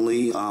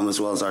frequently,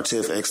 as well as our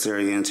TIF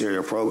exterior and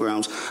interior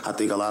programs. I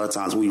think a lot of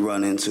times we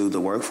run into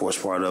the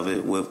workforce part of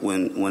it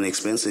when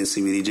expensing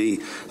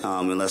CBDG,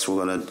 unless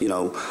we're going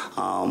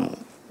to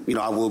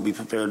I will be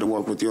prepared to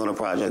work with you on a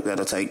project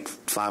that'll take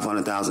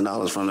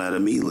 $500,000 from that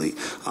immediately.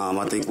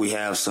 I think we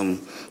have some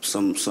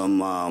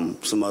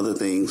other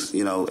things,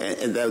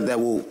 and that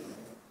will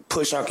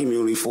push our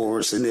community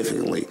forward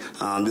significantly.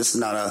 This is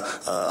not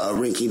a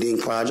rinky-dink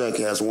project.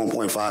 It has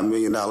 $1.5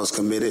 million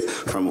committed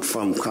from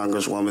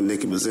Congresswoman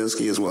Nikki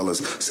Brzezinski as well as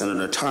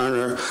Senator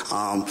Turner.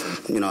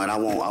 And I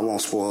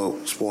won't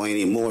spoil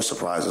any more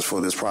surprises for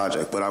this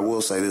project. But I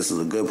will say this is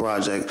a good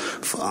project.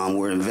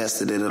 We're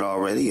invested in it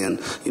already, and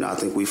I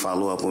think we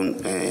follow up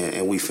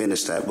and we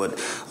finish that. But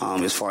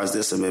as far as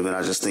this amendment,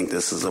 I just think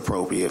this is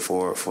appropriate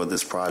for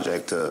this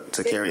project to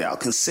carry out,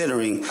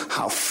 considering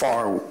how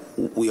far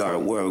we're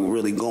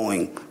really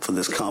going for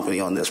this company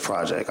on this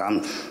project.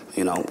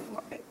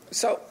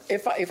 So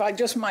if I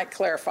just might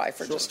clarify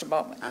for just a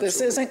moment.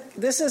 Absolutely.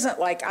 This isn't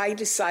like I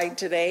decide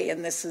today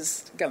and this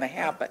is going to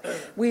happen.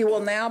 We will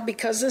now,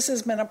 because this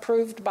has been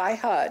approved by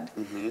HUD,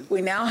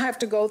 we now have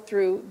to go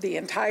through the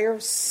entire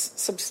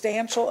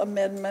substantial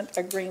amendment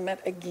agreement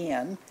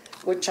again,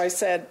 which I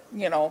said,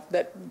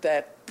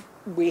 that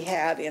we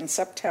had in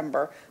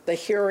September, the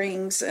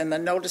hearings and the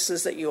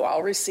notices that you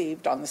all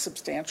received on the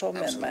substantial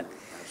amendment.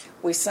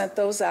 We sent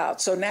those out.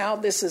 So now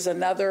this is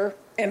another,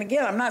 and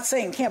again, I'm not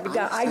saying it can't be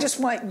done. I just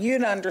want you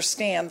to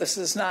understand this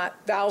is not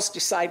Val's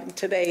deciding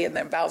today and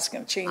then Val's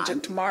going to change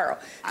it tomorrow.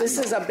 This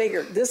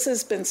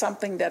has been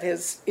something that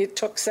it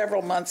took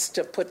several months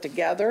to put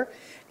together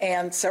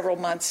and several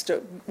months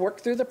to work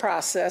through the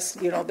process.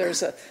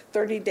 There's a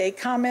 30-day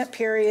comment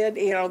period.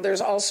 There's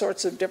all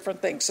sorts of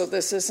different things. So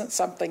this isn't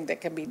something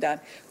that can be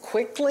done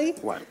quickly.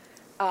 Right.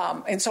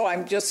 And so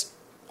I'm just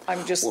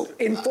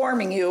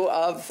informing you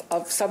of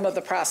some of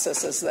the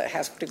processes that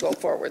has to go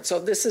forward. So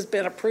this has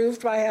been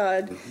approved by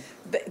HUD.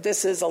 Mm-hmm.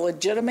 This is a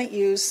legitimate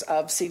use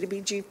of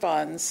CDBG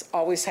funds,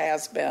 always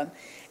has been.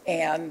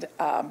 And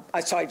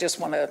so I just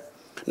want to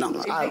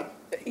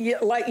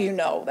let you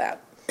know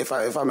that. If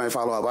I may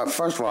follow up,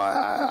 first of all,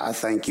 I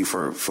thank you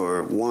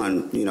for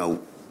one,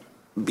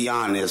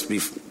 beyond this, the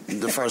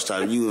first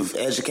time you have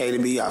educated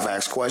me, I've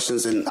asked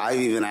questions, and I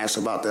even asked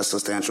about that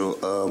substantial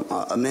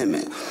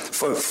amendment.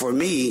 For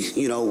me,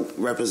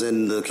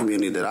 representing the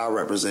community that I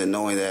represent,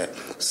 knowing that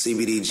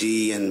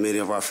CBDG and many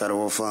of our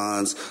federal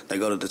funds, they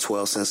go to the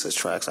 12 census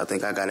tracts. I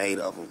think I got 8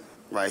 of them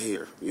right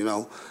here,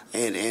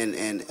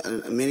 and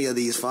many of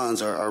these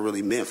funds are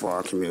really meant for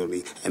our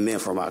community and meant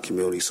for my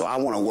community. So I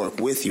want to work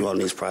with you on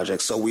these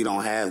projects so we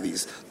don't have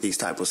these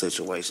type of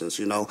situations,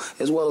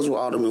 as well as with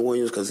Alderman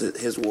Williams, because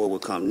his ward will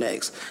come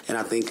next. And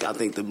I think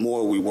the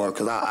more we work,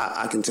 because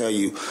I can tell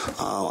you,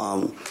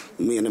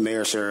 me and the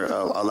mayor share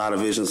a lot of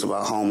visions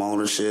about home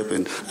ownership,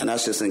 and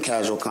that's just in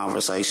casual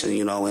conversation,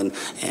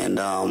 and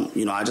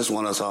I just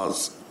want us all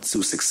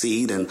to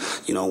succeed, and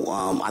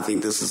I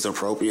think this is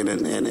appropriate,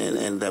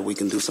 and that we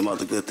can do some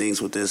other good things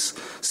with this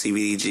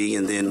CBDG,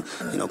 and then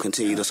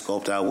continue to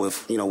sculpt out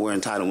with we're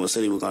entitlement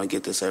city. We're going to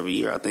get this every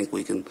year. I think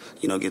we can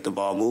get the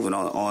ball moving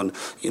on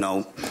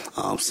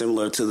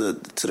similar to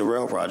the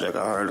rail project.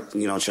 I heard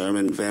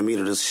Chairman Van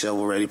Meter, this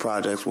shovel ready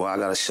projects. Well, I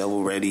got a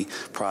shovel ready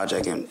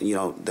project, and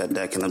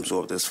that can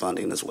absorb this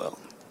funding as well.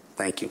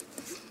 Thank you.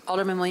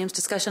 Alderman Williams,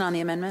 discussion on the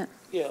amendment.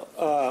 Yeah,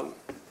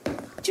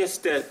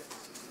 just that.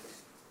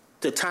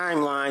 The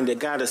timeline that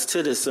got us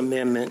to this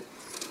amendment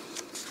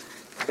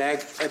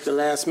back at the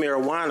last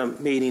marijuana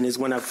meeting is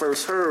when I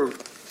first heard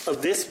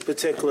of this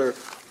particular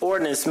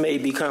ordinance may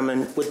be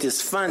coming with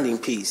this funding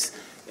piece.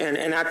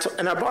 And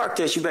I barked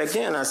at you back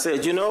then. I said,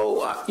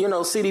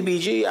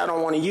 CDBG, I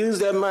don't want to use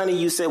that money.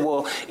 You said,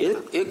 well,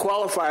 it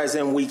qualifies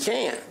and we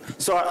can.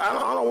 So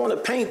I don't want to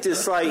paint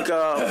this like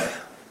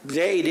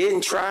they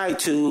didn't try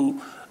to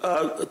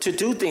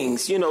do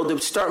things, to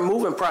start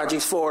moving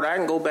projects forward. I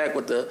can go back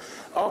with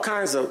all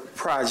kinds of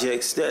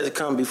projects that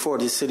come before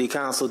the city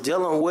council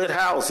dealing with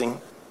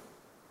housing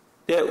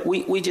that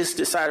we just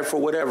decided for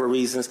whatever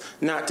reasons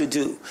not to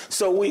do.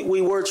 So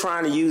we were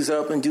trying to use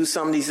up and do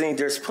some of these things.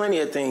 There's plenty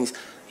of things.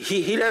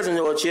 He doesn't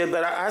know it yet,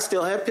 but I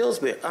still have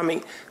Pillsbury.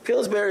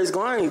 Pillsbury is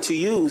going to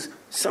use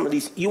some of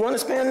these. You want to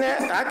spend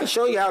that? I can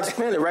show you how to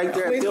spend it right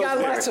there. We've got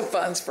lots of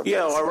funds for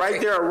Pillsbury. Yeah, or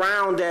right there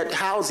around that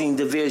housing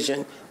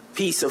division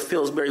piece of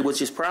Pillsbury,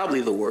 which is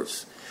probably the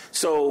worst.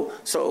 So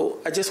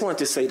I just wanted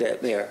to say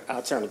that there.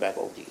 I'll turn it back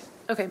over to you.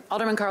 Okay.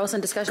 Alderman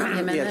Carlson, discussion on the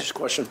amendment? Yeah, just a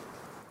question.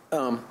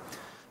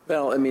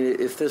 Val,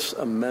 if this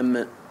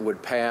amendment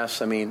would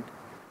pass,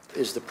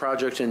 is the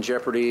project in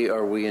jeopardy?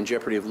 Are we in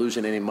jeopardy of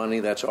losing any money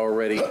that's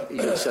already,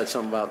 you said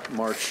something about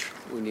March,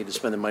 we need to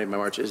spend the money by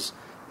March. Is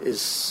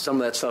some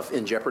of that stuff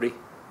in jeopardy?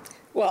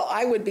 Well,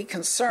 I would be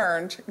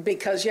concerned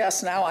because,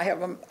 yes, now I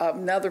have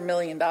another $1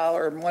 million,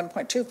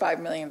 $1.25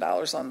 million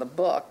on the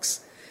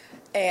books,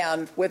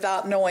 and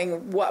without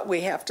knowing what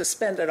we have to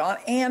spend it on.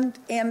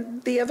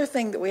 And the other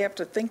thing that we have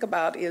to think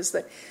about is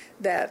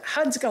that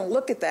HUD's going to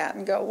look at that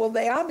and go, well,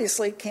 they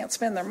obviously can't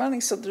spend their money,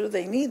 so do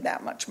they need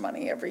that much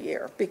money every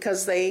year?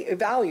 Because they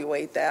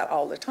evaluate that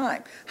all the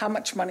time. How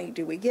much money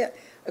do we get?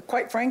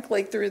 Quite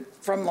frankly,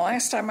 from the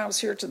last time I was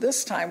here to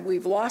this time,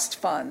 we've lost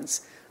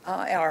funds,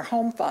 our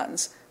home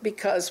funds,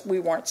 because we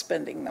weren't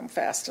spending them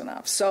fast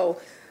enough. So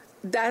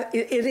that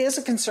it is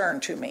a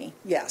concern to me,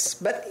 yes.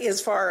 But as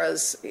far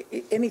as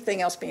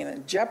anything else being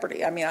in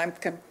jeopardy,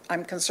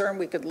 I'm concerned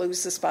we could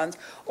lose this funds,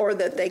 or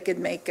that they could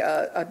make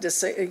a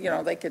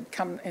decision. They could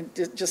come and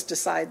just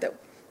decide that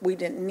we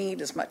didn't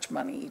need as much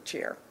money each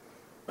year.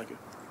 Thank you.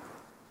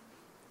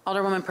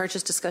 Alderwoman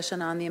Purchase,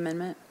 discussion on the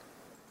amendment.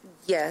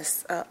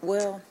 Yes.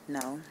 No.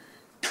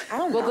 I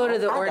don't know. We'll go to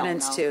the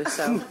ordinance too.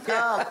 So,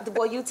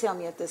 well, you tell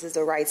me if this is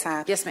the right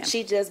time. Yes, ma'am.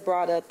 She just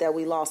brought up that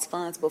we lost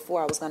funds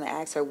before. I was going to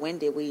ask her, when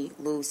did we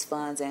lose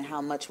funds and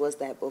how much was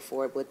that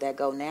before? Would that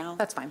go now?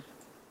 That's fine.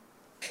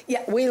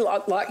 Yeah,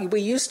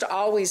 we used to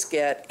always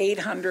get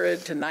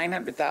 $800,000 to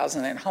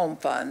 $900,000 in home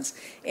funds,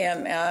 and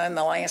in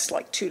the last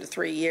 2 to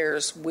 3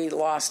 years, we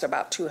lost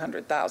about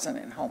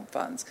 $200,000 in home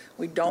funds.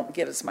 We don't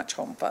get as much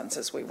home funds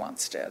as we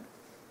once did.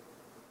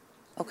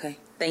 Okay,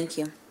 thank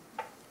you.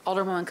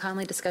 Alderwoman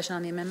Conley, discussion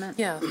on the amendment?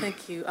 Yeah,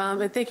 thank you.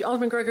 And thank you.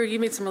 Alderman Gregory, you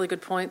made some really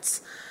good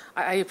points.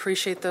 I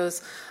appreciate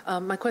those.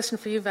 My question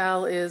for you,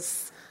 Val,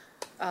 is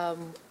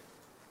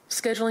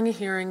scheduling a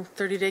hearing,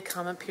 30-day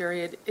comment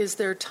period. Is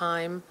there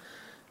time?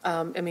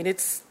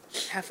 It's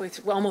halfway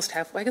through, well, almost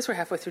halfway. I guess we're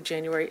halfway through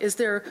January. Is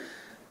there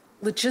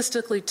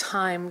logistically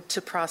time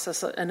to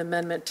process an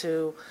amendment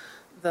to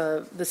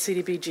the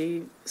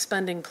CDBG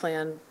spending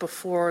plan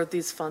before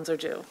these funds are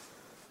due?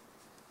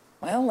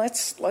 Well,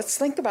 let's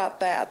think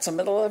about that. It's the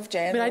middle of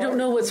January. I don't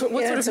know what sort of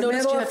notice you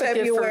have to give. Middle of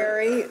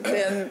February,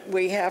 then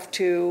we have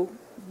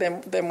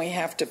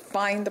to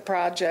find the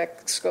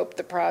project, scope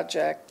the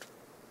project,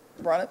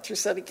 run it through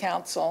City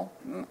Council.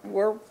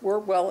 We're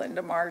well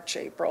into March,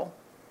 April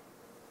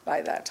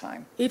by that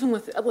time. Even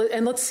with,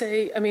 and let's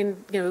say,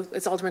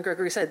 as Alderman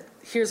Gregory said,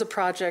 here's a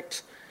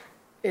project.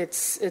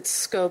 It's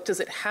scoped.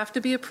 Does it have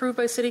to be approved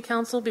by City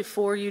Council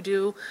before you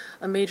do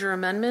a major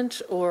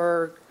amendment,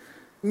 or?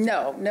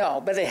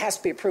 No, but it has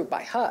to be approved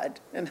by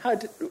HUD, and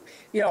HUD,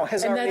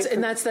 has already.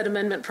 And that's that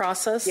amendment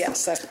process.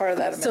 Yes, that's part of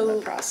that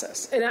amendment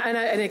process. And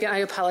again, I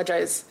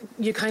apologize.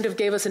 You kind of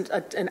gave us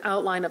an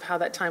outline of how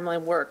that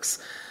timeline works.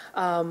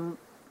 How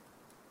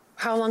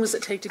long does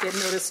it take to get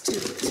notice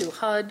to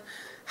HUD?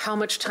 How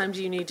much time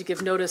do you need to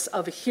give notice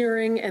of a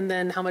hearing, and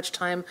then how much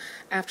time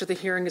after the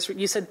hearing is?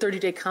 You said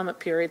 30-day comment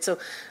period. So,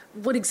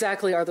 what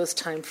exactly are those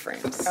time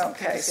frames?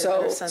 Okay,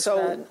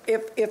 so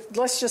if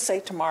let's just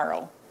say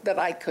tomorrow that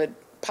I could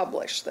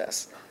publish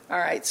this. All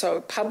right,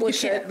 so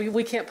publish it.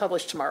 We can't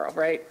publish tomorrow,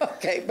 right?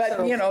 Okay,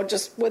 but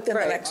just within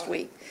the next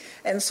week.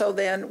 And so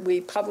then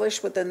we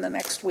publish within the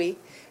next week,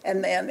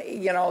 and then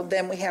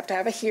then we have to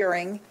have a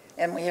hearing,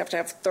 and we have to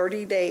have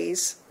 30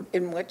 days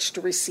in which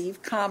to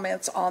receive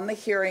comments on the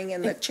hearing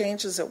and the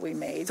changes that we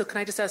made. So can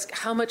I just ask,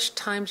 how much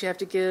time do you have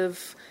to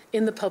give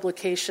in the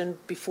publication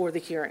before the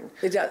hearing?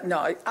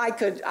 No, I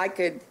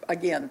could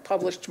again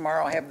publish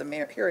tomorrow. I have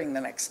the hearing the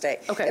next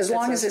day. Okay, as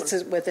long as it's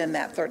within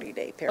that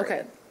 30-day period.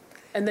 Okay,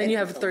 and then you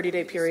have a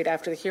 30-day period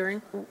after the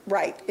hearing.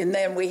 Right, and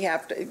then we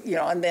have to,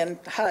 and then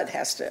HUD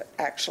has to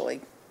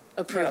actually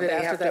approve it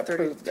after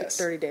that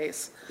 30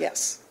 days.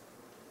 Yes.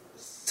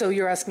 So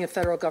you're asking the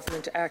federal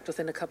government to act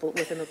within a couple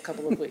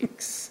of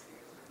weeks.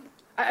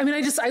 I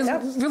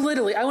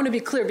literally, I want to be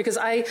clear, because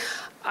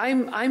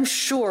I'm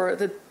sure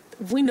that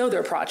we know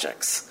their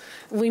projects.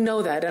 We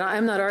know that, and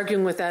I'm not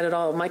arguing with that at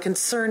all. My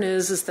concern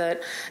is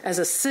that as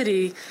a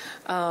city,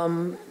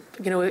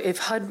 if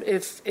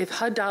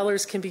HUD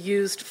dollars can be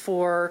used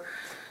for,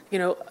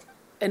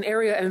 an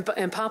area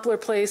in Poplar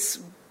Place,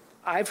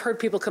 I've heard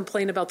people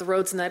complain about the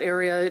roads in that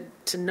area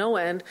to no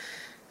end.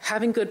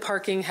 Having good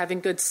parking, having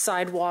good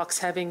sidewalks,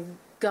 having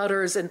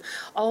gutters, and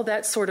all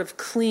that sort of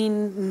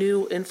clean,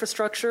 new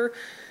infrastructure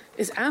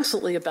is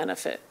absolutely a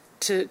benefit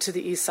to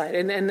the east side.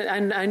 And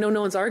I know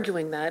no one's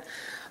arguing that.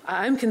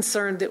 I'm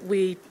concerned that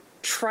we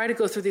try to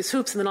go through these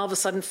hoops and then all of a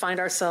sudden find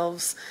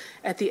ourselves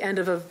at the end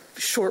of a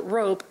short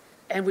rope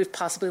and we've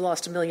possibly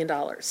lost $1 million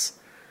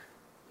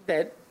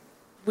that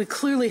we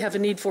clearly have a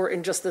need for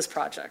in just this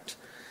project.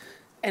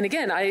 And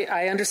again,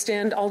 I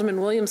understand Alderman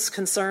Williams'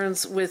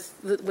 concerns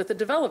with the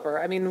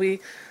developer.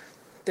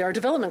 There are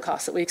development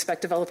costs that we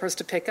expect developers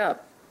to pick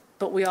up,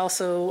 but we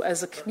also,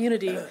 as a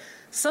community,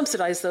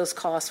 subsidize those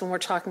costs when we're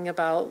talking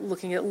about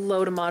looking at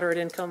low to moderate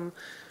income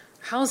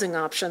housing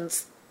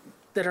options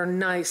that are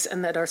nice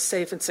and that are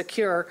safe and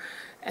secure.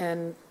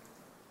 And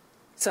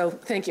so,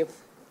 thank you.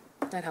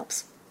 That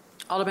helps.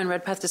 Alderman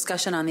Redpath,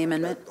 discussion on the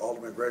amendment.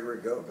 Alderman Gregory,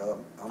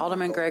 go.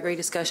 Alderman Gregory,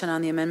 discussion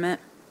on the amendment.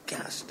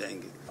 Gosh dang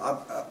it.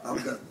 I'm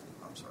sorry.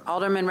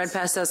 Alderman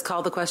Redpath says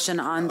call the question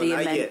on the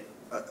amendment.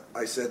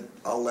 I said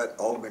I'll let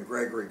Alderman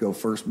Gregory go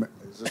first.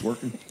 Is this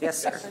working?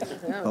 Yes, sir.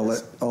 I'll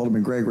let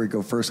Alderman Gregory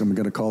go first. I'm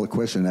going to call the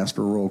question and ask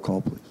for a roll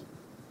call, please.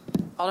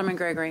 Alderman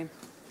Gregory.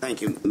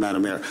 Thank you,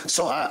 Madam Mayor.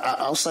 So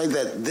I'll say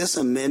that this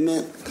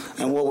amendment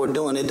and what we're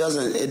doing, it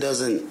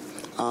doesn't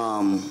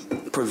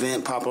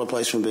prevent Poplar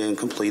Place from being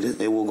completed.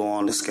 It will go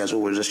on the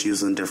schedule. We're just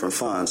using different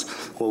funds.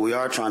 What we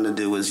are trying to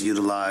do is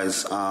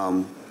utilize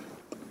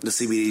the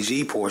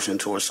CBDG portion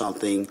towards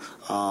something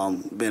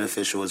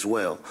beneficial as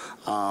well.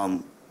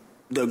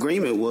 The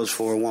agreement was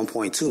for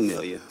 $1.2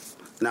 million.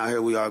 Now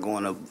here we are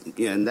going to,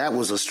 and that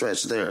was a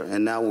stretch there,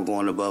 and now we're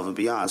going above and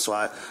beyond. So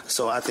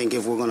I think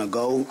if we're going to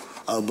go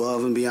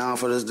above and beyond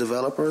for this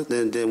developer,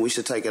 then we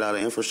should take it out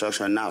of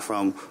infrastructure and not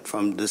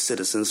from the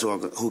citizens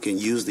who can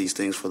use these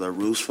things for their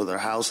roofs, for their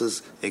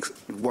houses,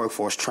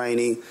 workforce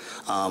training,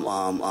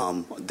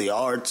 the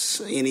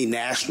arts, any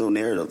national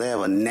narrative. They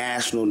have a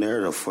national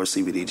narrative for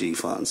CBDG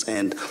funds.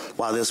 And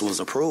while this was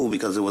approved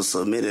because it was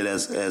submitted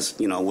as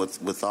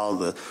with all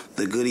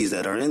the goodies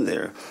that are in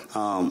there,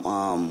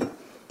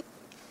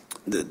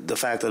 the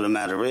fact of the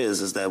matter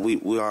is that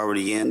we're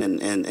already in,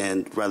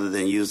 and rather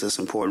than use this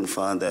important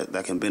fund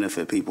that can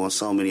benefit people in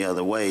so many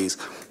other ways,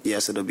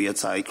 yes, it'll be a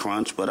tight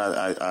crunch, but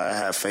I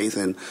have faith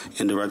in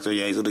Director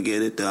Yeazel to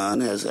get it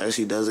done as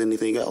she does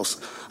anything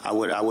else. I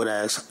would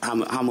ask how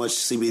much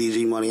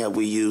CBDG money have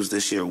we used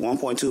this year?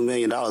 $1.2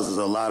 million is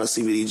a lot of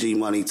CBDG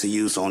money to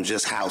use on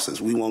just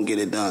houses. We won't get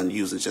it done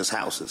using just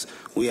houses.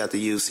 We have to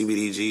use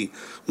CBDG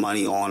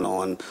money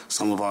on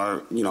some of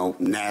our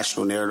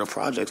national narrative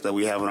projects that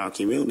we have in our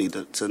community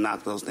to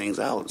knock those things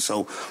out.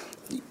 So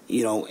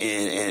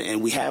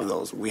and we have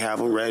those. We have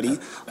them ready.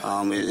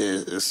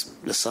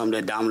 It's something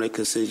that Dominic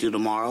can send you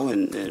tomorrow,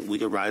 and we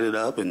can write it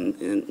up.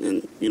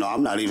 And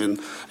I'm not even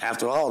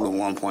after all the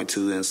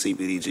 1.2 in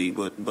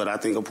CBDG, but I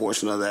think a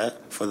portion of that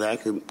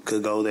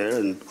could go there,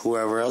 and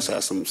whoever else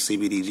has some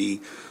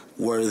CBDG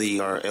worthy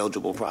or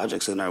eligible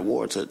projects in their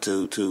ward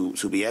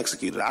to be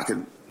executed. I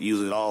could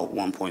use it all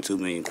 1.2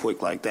 million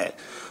quick like that,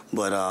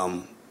 but.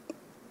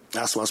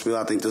 That's why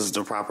I think this is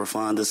the proper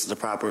fund. This is the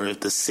proper, if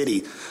the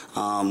city,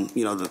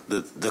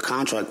 the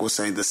contract was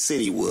saying the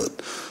city would,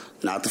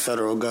 not the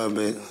federal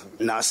government,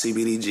 not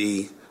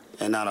CBDG,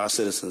 and not our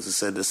citizens. It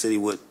said the city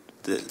would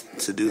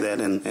to do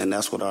that, and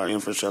that's what our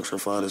infrastructure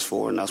fund is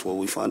for, and that's what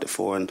we fund it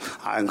for. And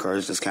I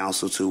encourage this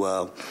council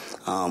to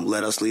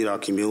let us lead our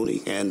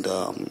community and,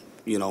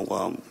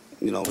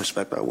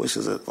 respect our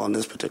wishes on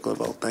this particular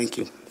vote. Thank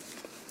you.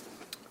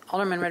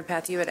 Alderman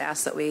Redpath, you had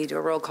asked that we do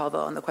a roll call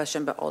vote on the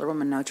question, but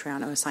Alderwoman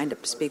Notriano has signed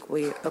up to speak.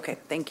 Okay,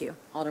 thank you.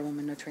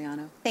 Alderwoman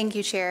Notriano. Thank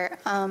you, Chair.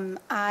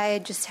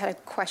 I just had a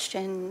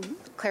question,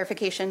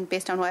 clarification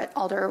based on what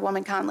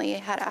Alderwoman Conley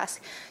had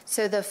asked.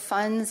 So the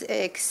funds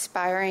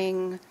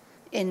expiring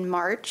in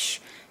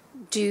March,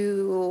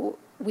 do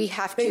we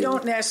have to? They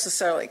don't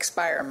necessarily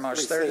expire in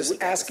March. They're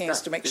just asking us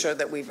to make sure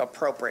that we've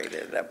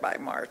appropriated it by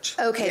March.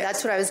 Okay, yes.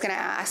 That's what I was going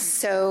to ask.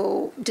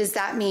 So does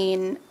that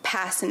mean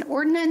pass an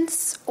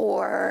ordinance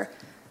or?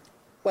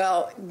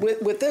 Well,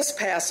 with this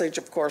passage,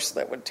 of course,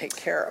 that would take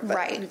care of it.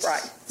 Right.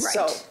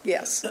 So,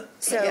 yes.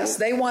 Yes,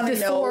 they want to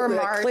know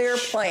a clear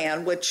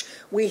plan, which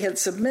we had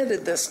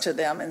submitted this to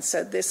them and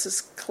said, this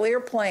is clear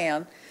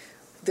plan.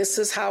 This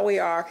is how we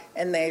are,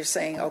 and they're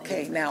saying,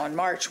 okay, now in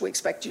March we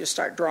expect you to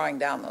start drawing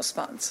down those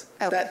funds.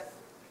 Okay.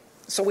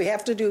 So we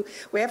have to do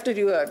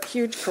a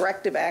huge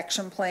corrective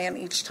action plan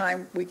each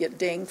time we get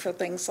dinged for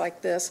things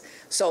like this.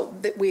 So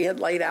that we had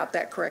laid out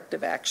that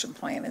corrective action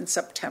plan in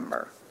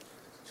September.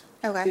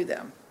 Okay. To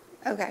them.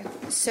 Okay.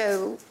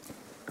 So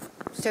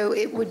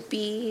it would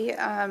be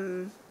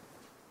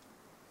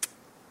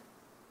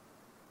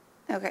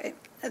okay.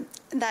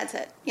 That's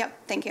it.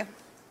 Yep. Thank you.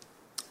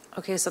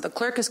 Okay, so the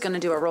clerk is going to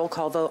do a roll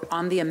call vote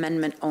on the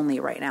amendment only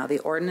right now. The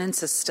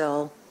ordinance is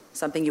still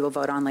something you will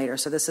vote on later.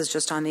 So this is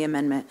just on the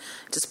amendment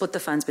to split the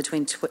funds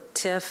between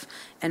TIF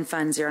and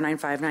Fund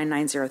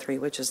 0959903,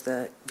 which is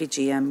the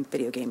VGM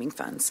video gaming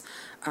funds.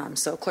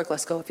 So clerk,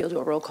 let's go. If you'll do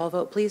a roll call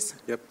vote, please.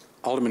 Yep.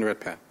 Alderman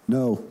Redpath.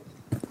 No.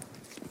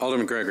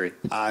 Alderman Gregory.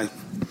 Aye.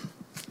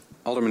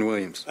 Alderman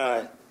Williams.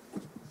 Aye.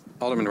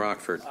 Alderman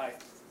Rockford. Aye.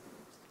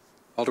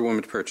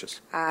 Alderwoman Purchase.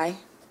 Aye.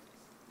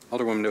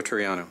 Alderwoman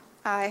Notoriano.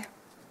 Aye.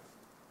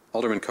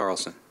 Alderman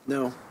Carlson.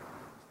 No.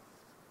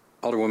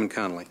 Alderwoman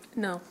Conley.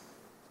 No.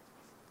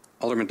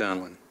 Alderman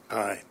Donlin.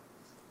 Aye.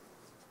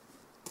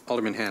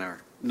 Alderman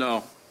Hanauer.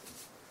 No.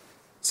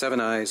 6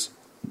 ayes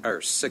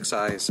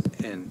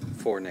and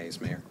 4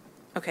 nays, Mayor.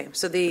 Okay,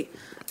 so the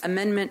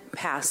amendment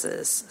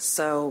passes.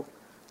 So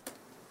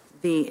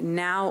the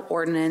now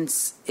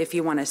ordinance, if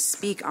you want to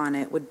speak on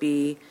it, would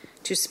be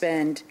to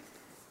spend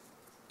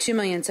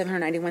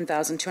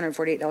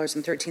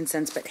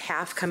 $2,791,248.13, but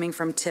half coming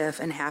from TIF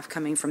and half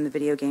coming from the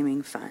video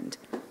gaming fund.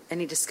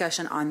 Any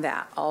discussion on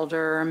that?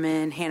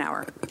 Alderman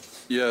Hanauer.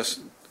 Yes.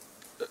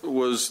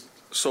 Just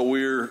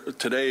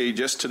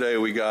today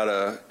we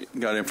got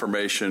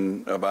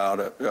information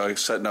about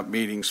setting up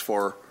meetings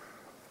for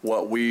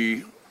what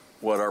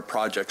our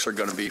projects are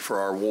going to be for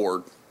our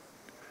ward.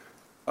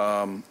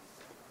 I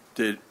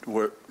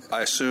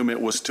assume it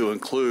was to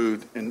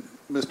include, and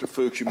Mr.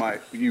 Fuchs,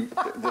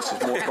 this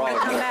is more probably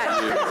more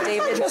for you.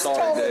 David,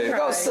 sorry, Dave.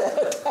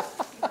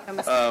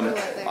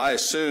 I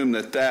assume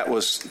that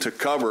was to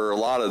cover a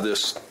lot of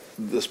this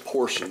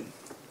portion.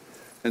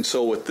 And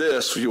so with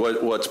this,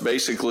 what's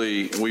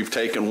basically, we've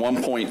taken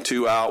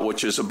 1.2 out,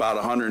 which is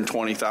about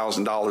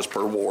 $120,000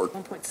 per ward.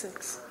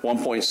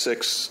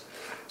 1.6.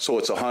 So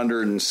it's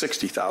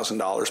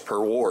 $160,000 per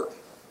ward.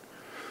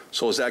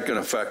 So is that going to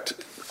affect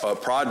a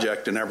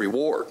project in every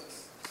ward?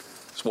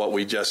 It's what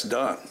we just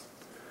done.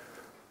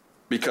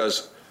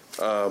 Because,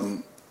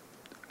 I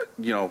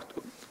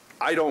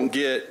don't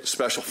get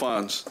special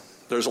funds.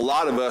 There's a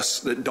lot of us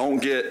that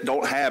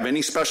don't have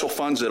any special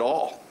funds at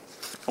all.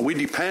 And we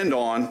depend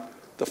on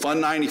the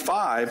Fund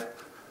 95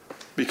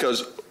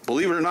 because,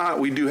 believe it or not,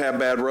 we do have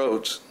bad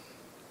roads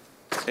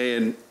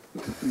and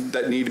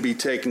that need to be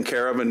taken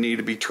care of and need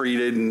to be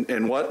treated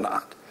and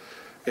whatnot.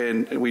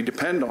 And we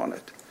depend on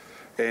it.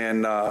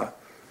 And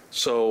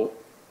so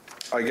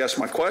I guess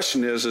my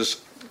question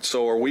is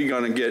so are we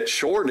going to get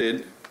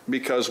shorted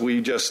because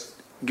we just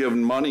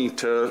given money we've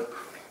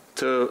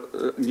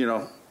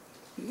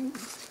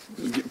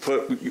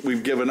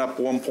given up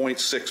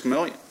 $1.6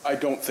 million? I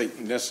don't think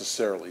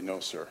necessarily, no,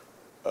 sir.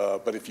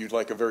 But if you'd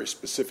like a very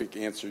specific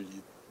answer,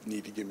 you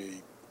need to give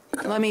me.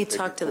 Let me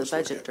talk to the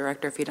budget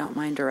director, if you don't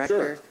mind,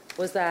 Director. Sure.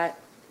 Was that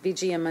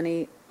VGM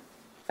money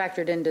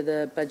factored into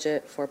the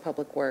budget for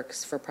Public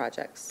Works for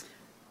projects?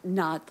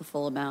 Not the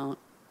full amount.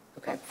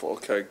 Okay.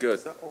 Okay, good.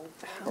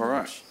 All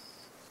right.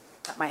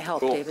 That might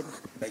help, cool. David.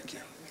 Thank you.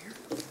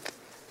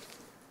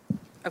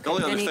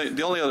 Okay.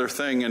 The only other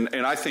thing,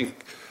 and I think,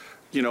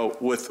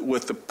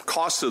 with the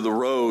cost of the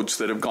roads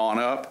that have gone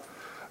up,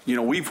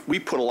 we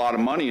put a lot of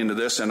money into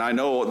this, and I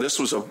know this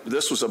was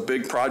a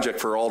big project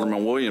for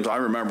Alderman Williams. I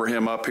remember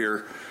him up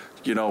here,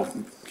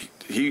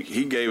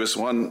 he gave us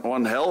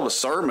one hell of a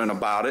sermon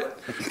about it,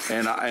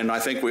 and I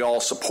think we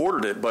all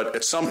supported it. But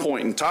at some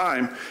point in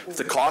time, if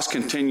the costs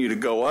continue to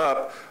go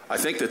up, I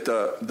think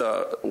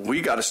that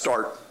we got to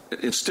start,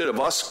 instead of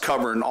us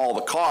covering all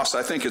the costs,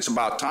 I think it's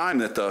about time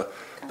that the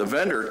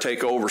vendor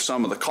take over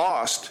some of the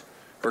cost,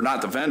 or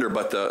not the vendor,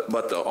 but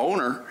the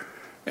owner,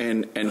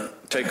 and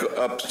take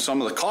up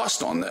some of the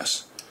cost on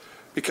this,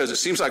 because it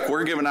seems like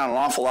we're giving out an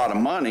awful lot of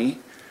money,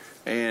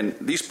 and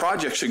these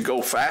projects should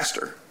go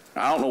faster.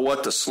 I don't know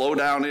what the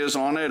slowdown is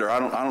on it, or I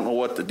don't know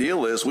what the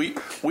deal is. We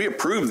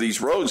approved these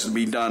roads to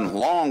be done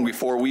long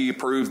before we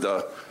approved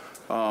the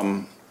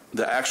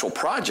actual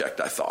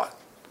project, I thought,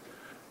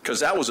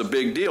 because that was a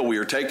big deal. We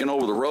were taking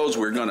over the roads.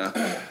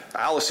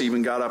 Alice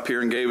even got up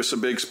here and gave us a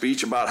big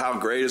speech about how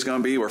great it's going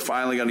to be. We're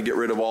finally going to get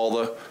rid of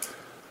all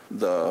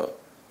the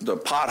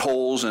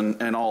potholes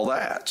and all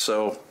that.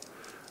 So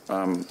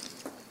that's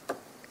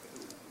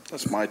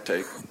my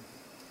take.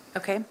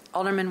 Okay.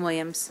 Alderman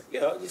Williams.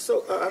 Yeah,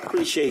 so I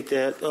appreciate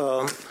that,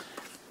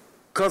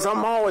 because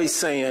I'm always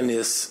saying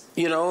this.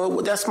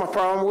 That's my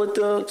problem with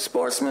the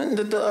sportsman,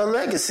 the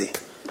legacy.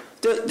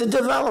 The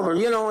developer,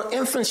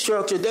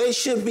 infrastructure, they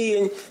should be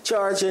in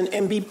charge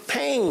and be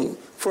paying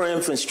for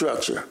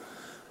infrastructure.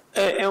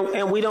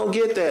 And we don't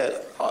get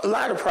that. A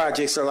lot of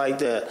projects are like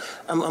that.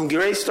 I'm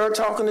ready to start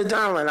talking to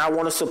Donald. I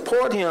want to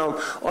support him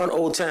on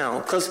Old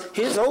Town, because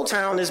his Old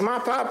Town is my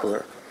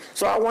popular.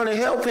 So I want to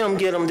help him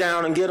get them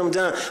down and get them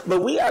done.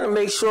 But we got to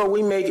make sure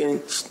we're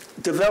making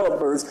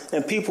developers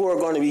and people who are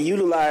going to be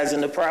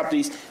utilizing the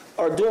properties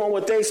are doing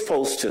what they're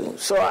supposed to.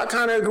 So I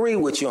kind of agree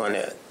with you on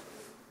that.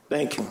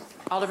 Thank you.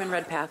 Alderman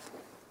Redpath.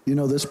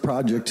 This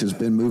project has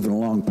been moving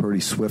along pretty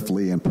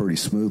swiftly and pretty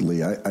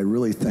smoothly. I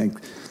really think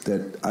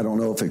that, I don't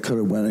know if it could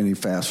have went any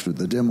faster.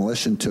 The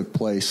demolition took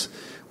place.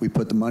 We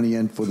put the money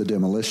in for the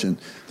demolition.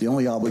 The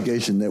only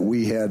obligation that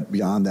we had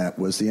beyond that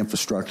was the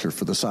infrastructure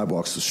for the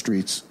sidewalks, the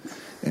streets,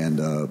 and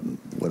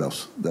what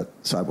else? That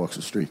sidewalks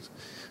and streets.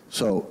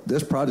 So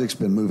this project's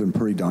been moving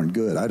pretty darn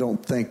good. I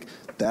don't think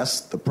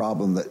that's the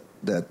problem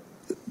that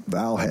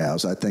Val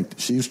has. I think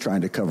she's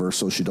trying to cover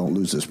so she don't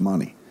lose this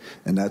money.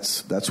 And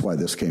that's why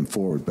this came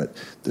forward. But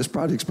this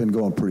project's been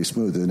going pretty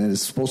smooth, and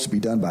it's supposed to be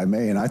done by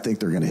May, and I think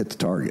they're going to hit the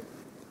target.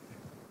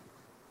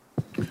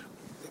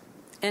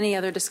 Any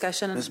other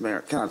discussion? Ms.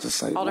 Mayor, can I just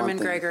say Alderman one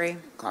thing? Gregory.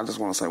 I just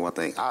want to say one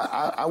thing.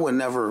 I would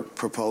never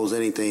propose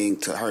anything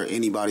to hurt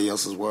anybody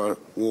else's ward.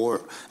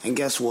 And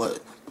guess what?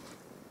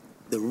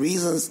 The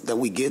reasons that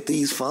we get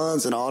these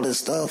funds and all this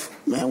stuff,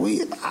 man,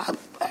 I'd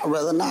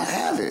rather not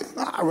have it.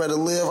 I'd rather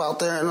live out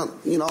there in a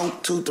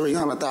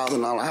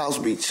 $200,000-$300,000 house,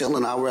 be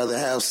chilling. I'd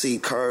rather see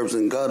curbs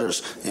and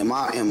gutters in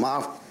my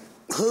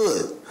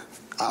hood.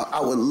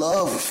 I would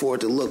love for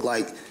it to look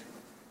like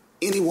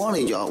any one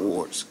of y'all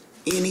wards,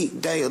 any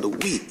day of the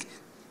week.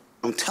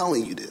 I'm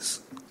telling you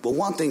this. But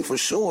one thing for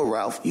sure,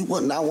 Ralph, you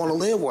would not want to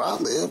live where I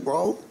live,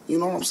 bro. You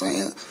know what I'm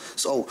saying?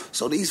 So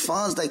these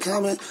funds, they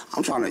come in,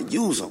 I'm trying to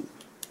use them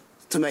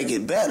to make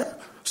it better.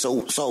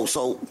 So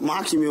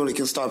my community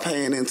can start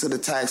paying into the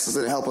taxes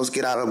and help us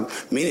get out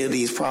of many of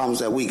these problems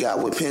that we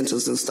got with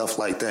pensions and stuff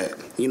like that.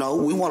 We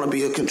want to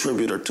be a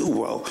contributor too,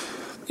 bro.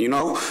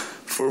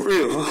 For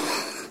real.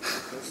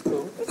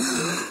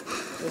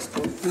 That's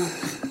cool.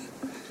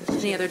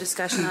 Any other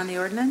discussion on the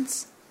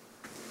ordinance?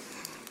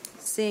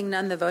 Seeing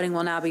none, the voting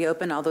will now be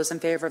open. All those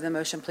in favor of the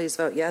motion, please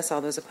vote yes. All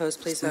those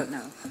opposed, please vote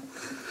no.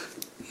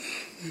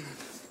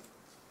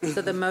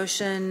 So the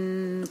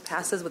motion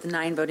passes with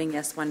 9 voting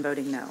yes, 1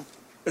 voting no.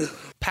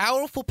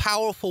 Powerful,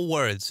 powerful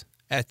words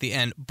at the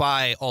end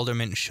by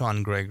Alderman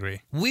Sean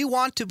Gregory. We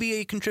want to be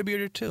a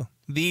contributor too.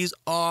 These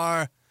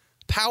are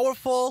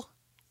powerful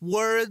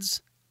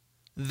words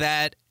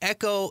that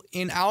echo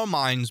in our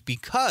minds,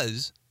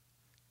 because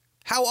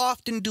how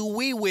often do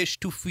we wish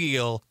to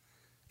feel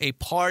a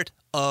part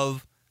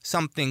of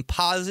something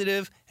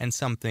positive and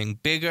something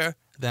bigger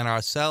than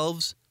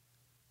ourselves?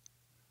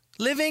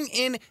 Living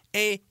in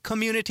a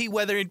community,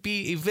 whether it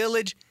be a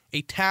village,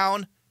 a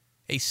town,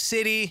 a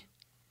city,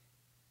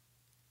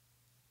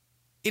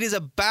 it is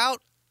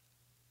about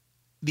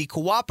the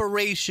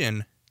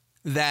cooperation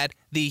that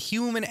the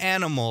human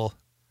animal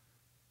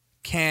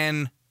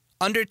can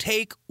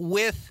undertake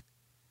with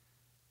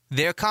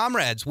their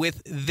comrades,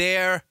 with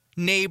their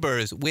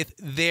neighbors, with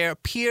their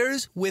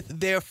peers, with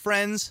their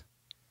friends,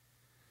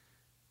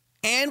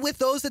 and with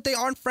those that they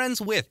aren't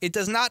friends with. It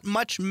does not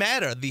much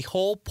matter. The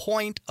whole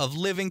point of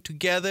living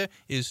together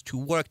is to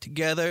work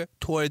together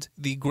towards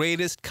the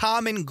greatest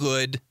common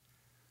good,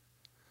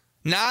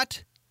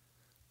 not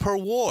per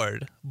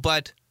ward,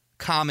 but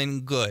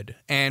common good.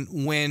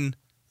 And when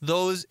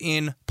those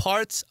in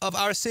parts of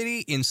our city,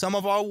 in some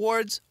of our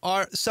wards,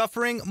 are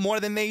suffering more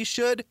than they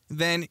should,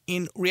 then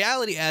in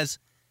reality, as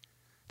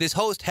this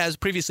host has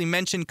previously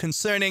mentioned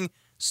concerning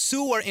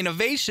sewer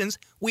innovations,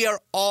 we are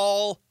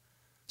all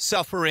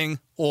suffering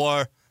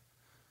or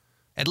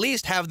at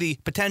least have the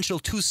potential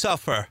to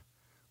suffer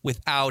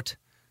without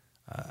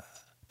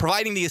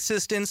providing the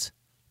assistance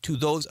to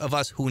those of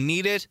us who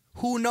need it.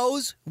 Who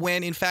knows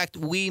when, in fact,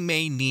 we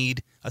may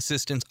need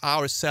assistance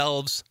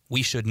ourselves.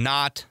 We should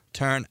not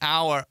turn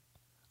our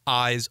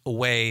eyes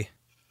away,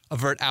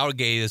 avert our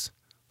gaze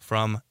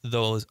from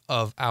those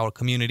of our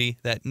community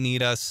that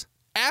need us.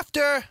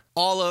 After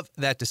all of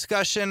that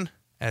discussion,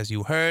 as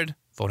you heard,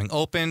 voting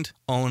opened.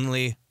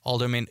 Only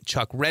Alderman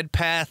Chuck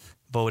Redpath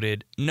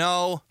voted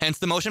no, hence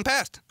the motion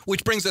passed.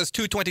 Which brings us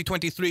to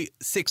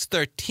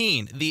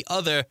 2023-613, the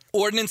other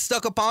ordinance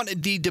stuck upon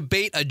the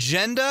debate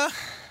agenda.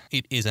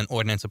 It is an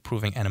ordinance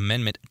approving an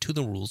amendment to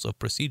the rules of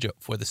procedure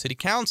for the City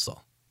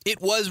Council.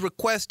 It was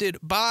requested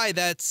by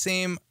that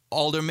same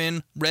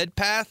Alderman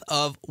Redpath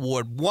of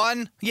Ward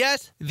 1,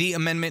 yet the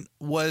amendment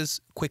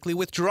was quickly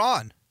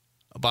withdrawn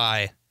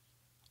by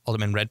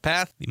Alderman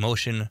Redpath. The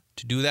motion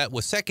to do that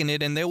was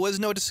seconded, and there was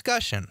no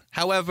discussion.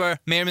 However,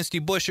 Mayor Misty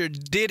Buscher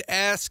did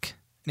ask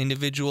an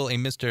individual, a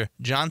Mr.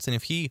 Johnson,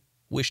 if he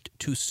wished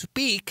to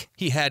speak.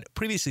 He had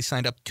previously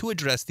signed up to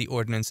address the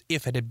ordinance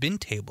if it had been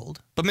tabled,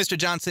 but Mr.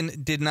 Johnson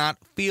did not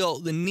feel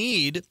the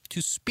need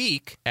to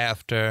speak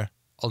after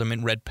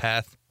Alderman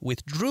Redpath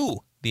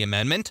withdrew the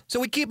amendment. So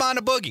we keep on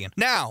a boogieing.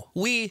 Now,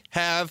 we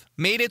have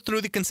made it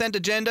through the consent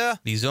agenda,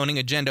 the zoning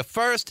agenda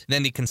first,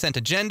 then the consent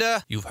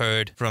agenda. You've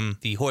heard from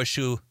the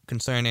horseshoe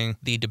concerning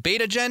the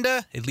debate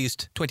agenda, at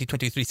least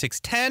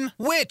 2023-610,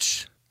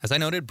 which, as I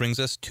noted, brings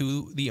us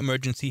to the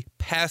emergency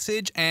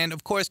passage and,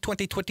 of course,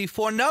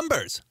 2024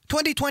 numbers.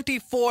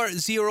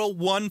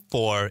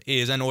 2024-014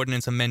 is an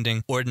ordinance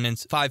amending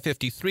Ordinance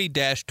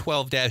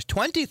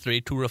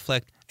 553-12-23 to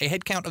reflect a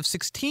head count of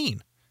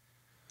 16,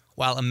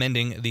 while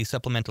amending the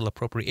supplemental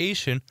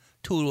appropriation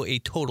to a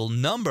total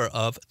number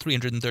of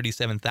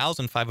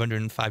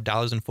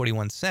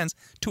 $337,505.41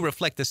 to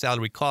reflect the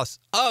salary costs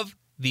of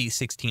the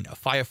 16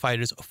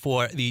 firefighters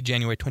for the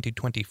January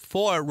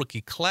 2024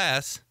 rookie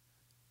class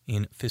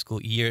in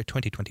fiscal year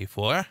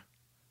 2024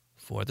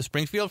 for the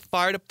Springfield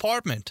Fire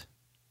Department.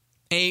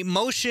 A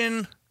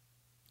motion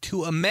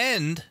to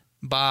amend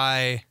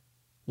by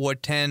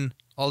Ward 10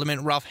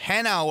 Alderman Ralph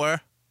Hanauer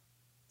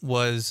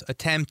was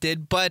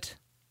attempted, but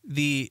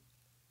the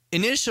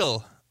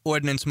initial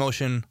ordinance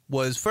motion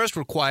was first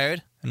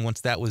required, and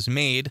once that was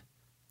made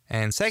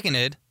and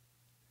seconded,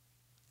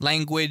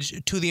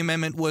 language to the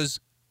amendment was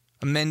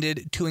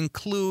amended to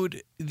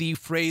include the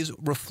phrase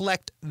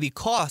reflect the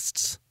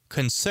costs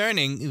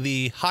concerning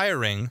the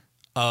hiring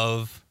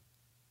of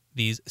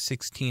these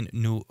 16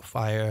 new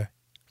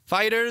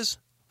firefighters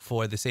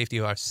for the safety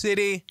of our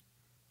city.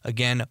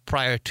 Again,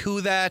 prior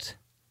to that,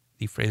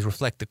 the phrase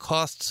reflect the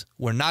costs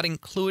were not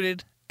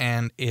included,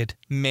 and it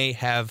may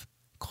have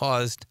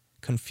caused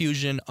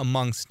confusion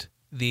amongst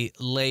the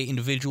lay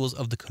individuals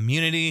of the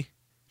community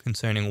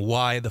concerning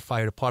why the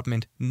fire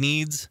department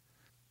needs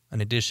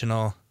an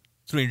additional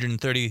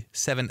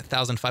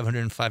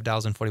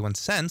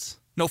 $337,505.41.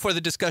 No further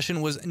discussion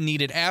was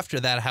needed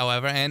after that,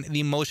 however, and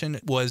the motion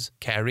was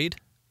carried.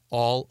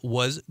 All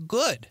was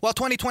good. While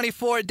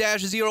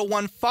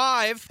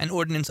 2024-015, an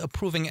ordinance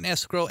approving an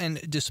escrow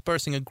and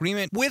dispersing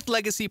agreement with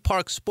Legacy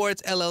Park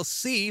Sports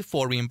LLC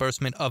for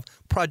reimbursement of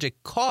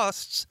project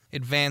costs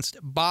advanced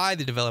by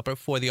the developer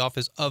for the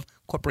Office of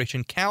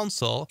Corporation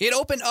Counsel. It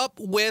opened up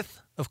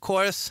with, of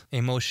course,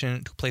 a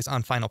motion to place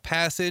on final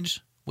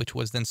passage, which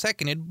was then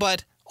seconded,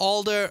 but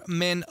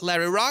Alderman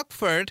Larry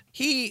Rockford,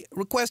 he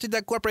requested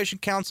that Corporation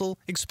Counsel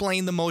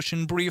explain the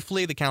motion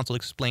briefly. The council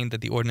explained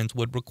that the ordinance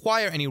would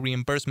require any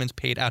reimbursements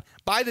paid out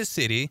by the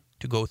city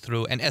to go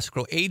through an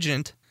escrow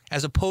agent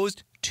as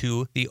opposed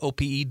to the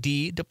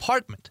OPED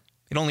department.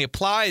 It only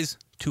applies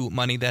to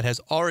money that has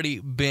already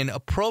been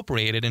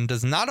appropriated and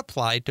does not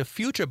apply to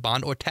future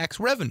bond or tax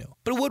revenue,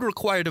 but it would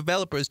require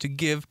developers to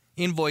give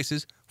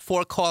invoices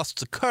for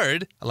costs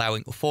incurred,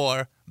 allowing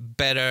for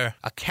better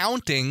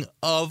accounting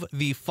of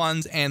the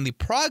funds and the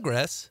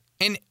progress.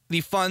 And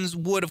the funds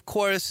would, of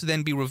course,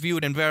 then be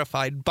reviewed and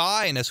verified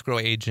by an escrow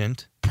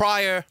agent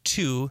prior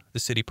to the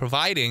city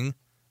providing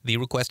the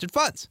requested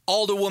funds.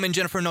 Alderwoman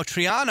Jennifer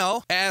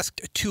Notriano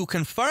asked to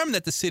confirm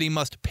that the city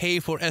must pay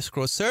for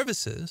escrow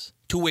services,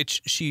 to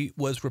which she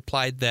was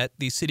replied that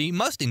the city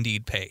must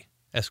indeed pay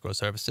escrow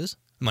services.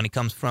 The money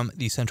comes from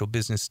the Central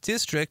Business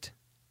District,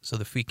 so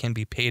the fee can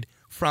be paid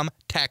from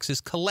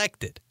taxes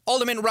collected.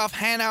 Alderman Ralph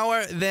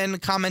Hanauer then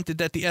commented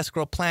that the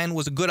escrow plan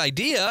was a good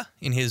idea,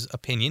 in his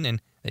opinion, and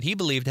that he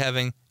believed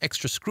having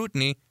extra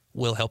scrutiny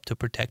will help to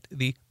protect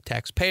the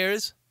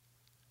taxpayers.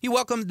 He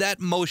welcomed that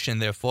motion,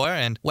 therefore,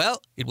 and,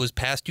 well, it was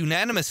passed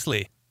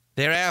unanimously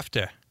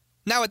thereafter.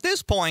 Now, at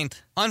this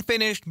point,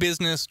 unfinished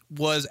business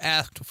was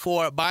asked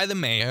for by the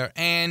mayor,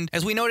 and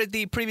as we noted,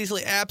 the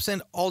previously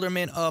absent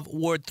Alderman of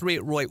Ward 3,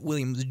 Roy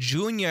Williams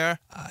Jr.,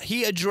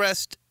 he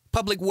addressed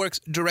Public Works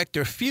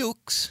Director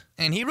Fuchs,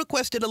 and he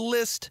requested a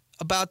list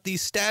about the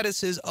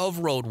statuses of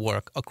road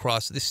work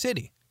across the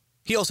city.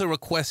 He also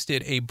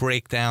requested a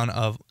breakdown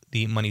of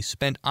the money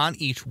spent on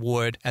each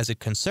ward as it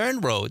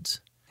concerned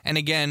roads, and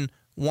again,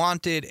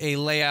 wanted a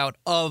layout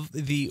of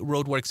the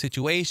roadwork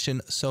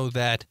situation so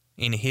that,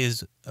 in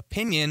his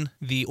opinion,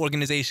 the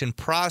organization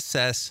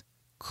process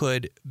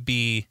could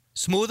be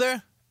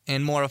smoother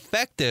and more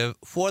effective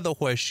for the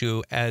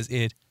Horseshoe as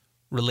it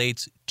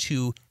relates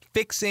to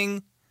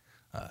fixing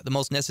the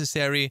most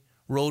necessary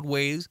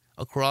roadways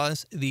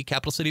across the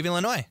capital city of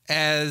Illinois.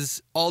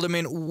 As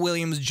Alderman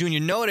Williams Jr.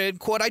 noted,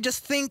 quote, I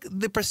just think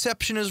the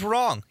perception is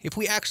wrong. If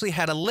we actually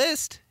had a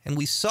list and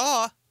we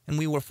saw and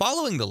we were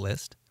following the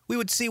list, we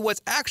would see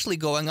what's actually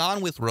going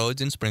on with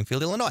roads in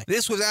Springfield, Illinois.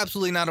 This was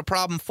absolutely not a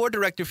problem for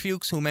Director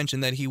Fuchs, who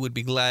mentioned that he would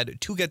be glad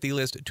to get the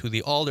list to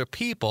the Alder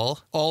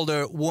people.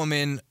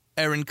 Alderwoman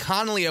Erin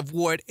Connolly of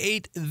Ward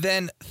 8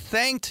 then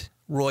thanked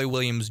Roy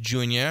Williams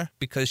Jr.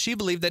 because she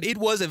believed that it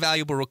was a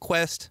valuable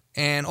request,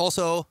 and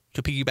also,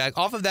 to piggyback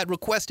off of that,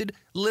 requested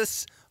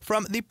lists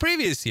from the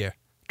previous year.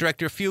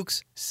 Director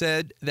Fuchs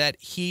said that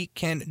he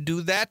can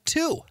do that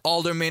too.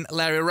 Alderman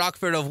Larry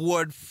Rockford of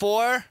Ward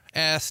 4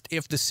 asked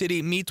if the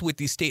city meets with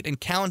the state and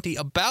county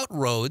about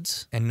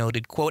roads and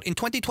noted, quote, in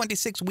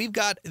 2026, we've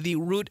got the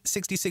Route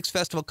 66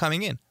 Festival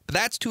coming in, but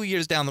that's 2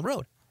 years down the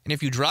road. And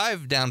if you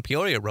drive down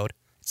Peoria Road,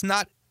 it's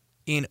not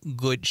in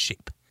good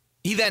shape.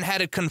 He then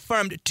had it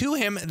confirmed to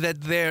him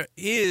that there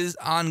is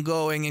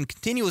ongoing and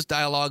continuous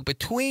dialogue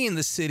between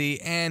the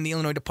city and the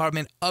Illinois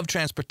Department of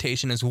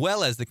Transportation as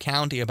well as the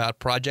county about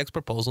projects,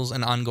 proposals,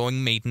 and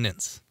ongoing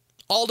maintenance.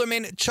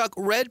 Alderman Chuck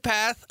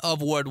Redpath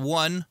of Ward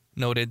 1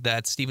 noted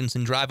that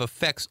Stevenson Drive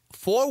affects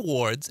 4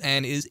 wards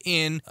and is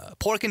in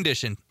poor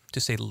condition, to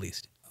say the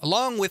least.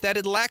 Along with that,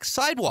 it lacks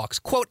sidewalks.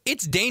 Quote,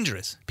 it's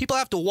dangerous. People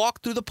have to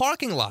walk through the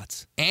parking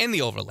lots and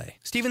the overlay.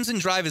 Stevenson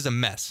Drive is a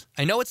mess.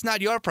 I know it's not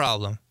your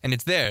problem, and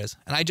it's theirs,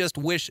 and I just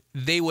wish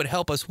they would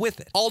help us with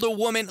it.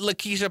 Alderwoman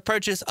Lakeisha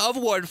Purchase of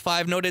Ward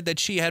 5 noted that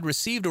she had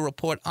received a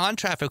report on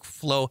traffic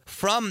flow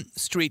from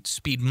street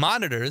speed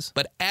monitors,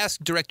 but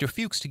asked Director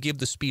Fuchs to give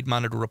the speed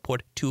monitor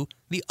report to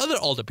the other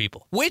Alder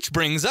people. Which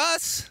brings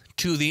us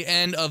to the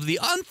end of the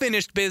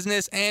unfinished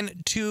business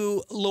and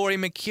to Lori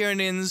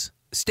McKiernan's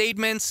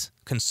statements,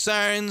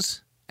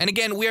 concerns, and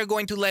again, we are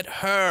going to let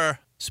her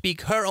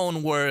speak her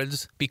own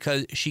words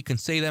because she can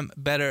say them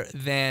better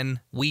than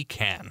we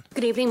can.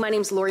 Good evening. My name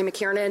is Lori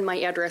McKiernan. My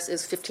address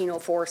is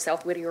 1504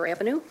 South Whittier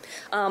Avenue.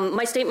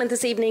 My statement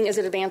this evening is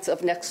in advance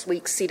of next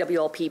week's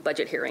CWLP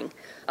budget hearing.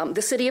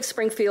 The City of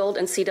Springfield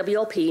and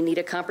CWLP need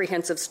a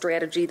comprehensive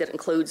strategy that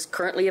includes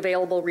currently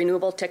available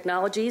renewable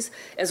technologies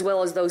as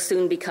well as those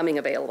soon becoming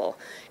available.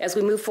 As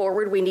we move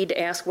forward, we need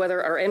to ask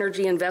whether our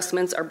energy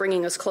investments are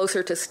bringing us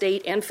closer to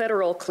state and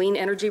federal clean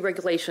energy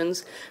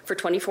regulations for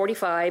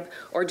 2045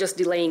 or just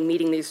delaying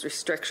meeting these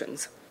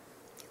restrictions.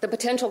 The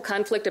potential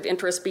conflict of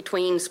interest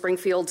between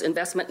Springfield's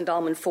investment in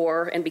Dahlman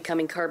 4 and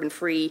becoming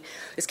carbon-free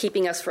is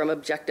keeping us from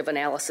objective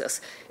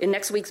analysis. In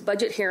next week's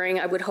budget hearing,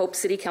 I would hope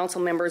City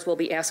Council members will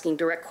be asking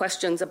direct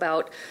questions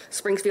about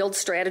Springfield's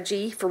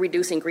strategy for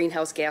reducing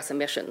greenhouse gas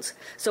emissions.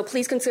 So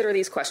please consider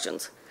these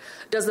questions.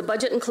 Does the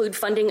budget include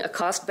funding a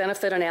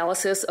cost-benefit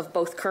analysis of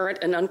both current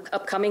and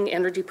upcoming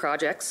energy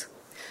projects?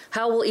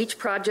 How will each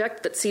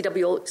project that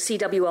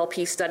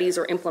CWLP studies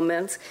or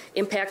implements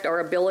impact our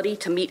ability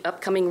to meet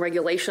upcoming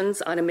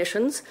regulations on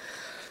emissions?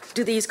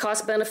 Do these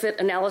cost-benefit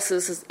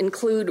analyses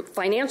include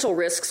financial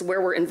risks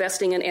where we're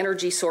investing in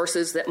energy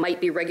sources that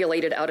might be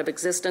regulated out of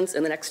existence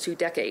in the next 2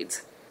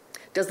 decades?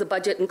 Does the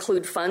budget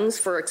include funds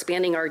for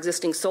expanding our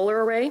existing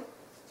solar array?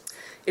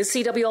 Is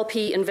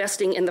CWLP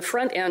investing in the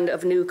front end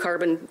of new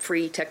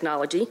carbon-free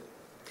technology?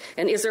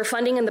 And is there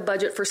funding in the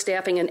budget for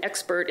staffing an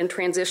expert in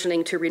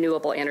transitioning to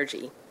renewable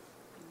energy?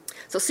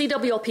 So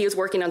CWLP is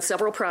working on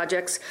several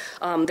projects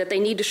that they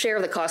need to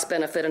share the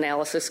cost-benefit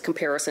analysis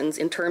comparisons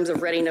in terms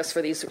of readiness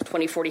for these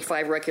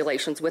 2045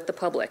 regulations with the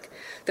public.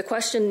 The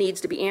question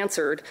needs to be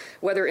answered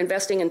whether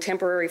investing in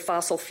temporary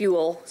fossil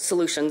fuel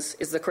solutions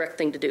is the correct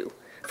thing to do.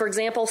 For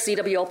example,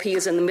 CWLP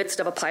is in the midst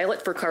of a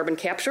pilot for carbon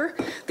capture.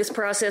 This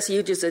process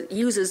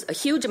uses a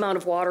huge amount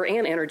of water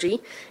and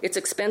energy. It's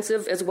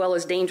expensive as well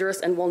as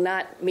dangerous and will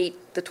not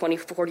meet the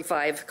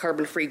 2045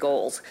 carbon-free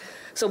goals.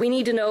 So we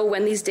need to know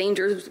when these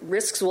dangerous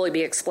risks will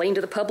be explained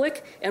to the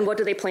public and what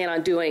do they plan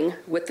on doing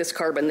with this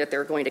carbon that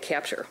they're going to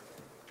capture.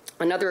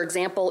 Another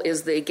example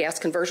is the gas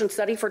conversion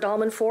study for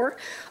Dahlman 4.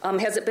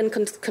 Has it been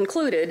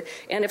concluded?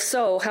 And if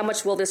so, how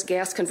much will this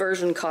gas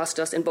conversion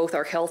cost us in both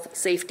our health,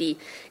 safety,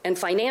 and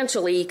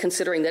financially,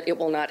 considering that it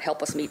will not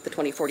help us meet the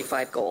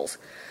 2045 goals?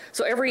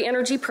 So every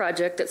energy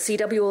project that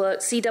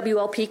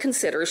CWLP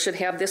considers should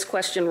have this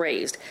question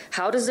raised.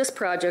 How does this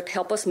project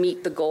help us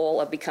meet the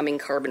goal of becoming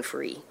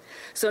carbon-free?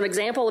 So an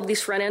example of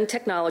these front-end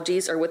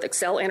technologies are with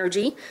Xcel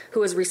Energy,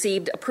 who has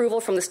received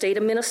approval from the state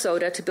of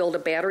Minnesota to build a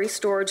battery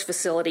storage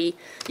facility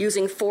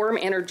using Form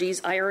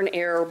Energy's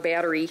iron-air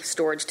battery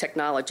storage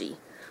technology.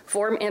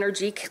 Form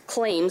Energy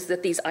claims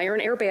that these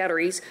iron-air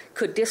batteries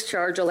could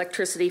discharge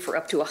electricity for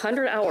up to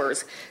 100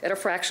 hours at a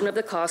fraction of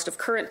the cost of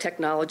current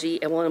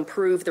technology and will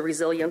improve the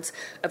resilience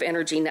of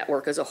energy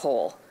network as a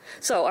whole.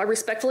 So I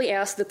respectfully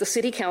ask that the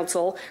City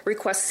Council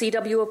request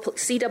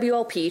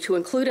CWLP to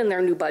include in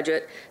their new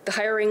budget the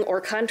hiring or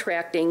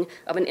contracting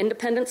of an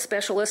independent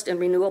specialist in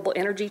renewable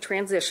energy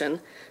transition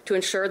to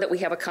ensure that we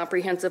have a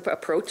comprehensive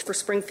approach for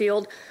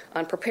Springfield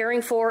on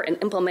preparing for and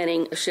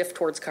implementing a shift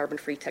towards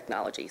carbon-free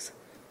technologies.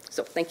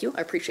 So thank you.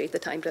 I appreciate the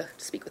time to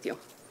speak with you.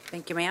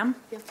 Thank you, ma'am.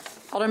 Yeah.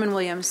 Alderman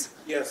Williams.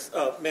 Yes,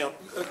 ma'am.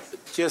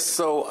 Just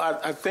so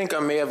I think I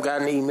may have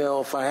gotten an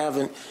email. If I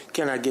haven't,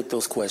 can I get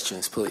those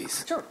questions,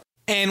 please? Sure.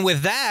 And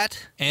with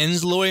that,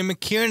 ends Lori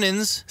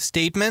McKiernan's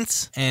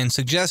statements and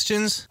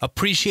suggestions,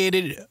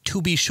 appreciated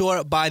to be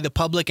sure by the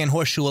public and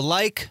Horseshoe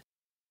alike.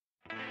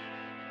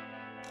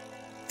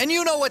 And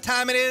you know what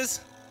time it is.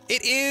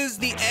 It is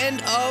the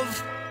end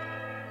of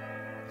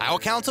our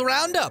Council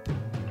Roundup.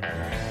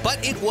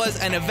 But it was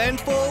an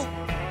eventful,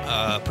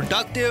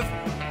 productive,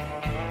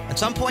 at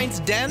some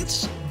points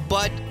dense,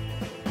 but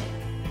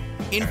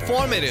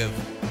informative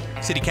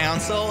City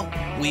Council.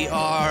 We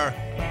are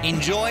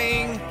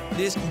enjoying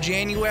this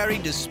January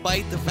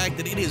despite the fact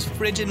that it is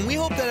frigid. And we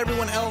hope that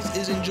everyone else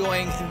is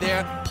enjoying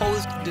their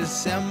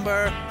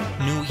post-December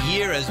New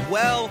Year as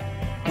well.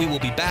 We will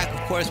be back, of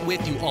course,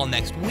 with you all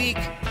next week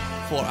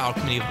for our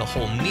Committee of the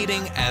Whole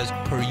meeting as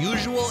per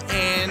usual.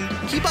 And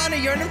keep on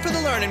yearning for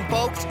the learning,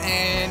 folks,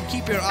 and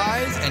keep your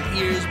eyes and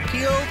ears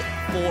peeled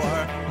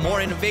for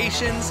more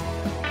innovations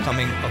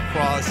coming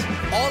across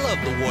all of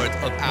the wards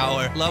of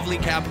our lovely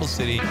capital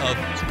city of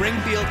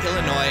Springfield,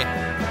 Illinois.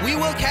 We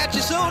will catch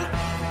you soon.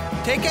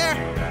 Take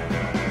care.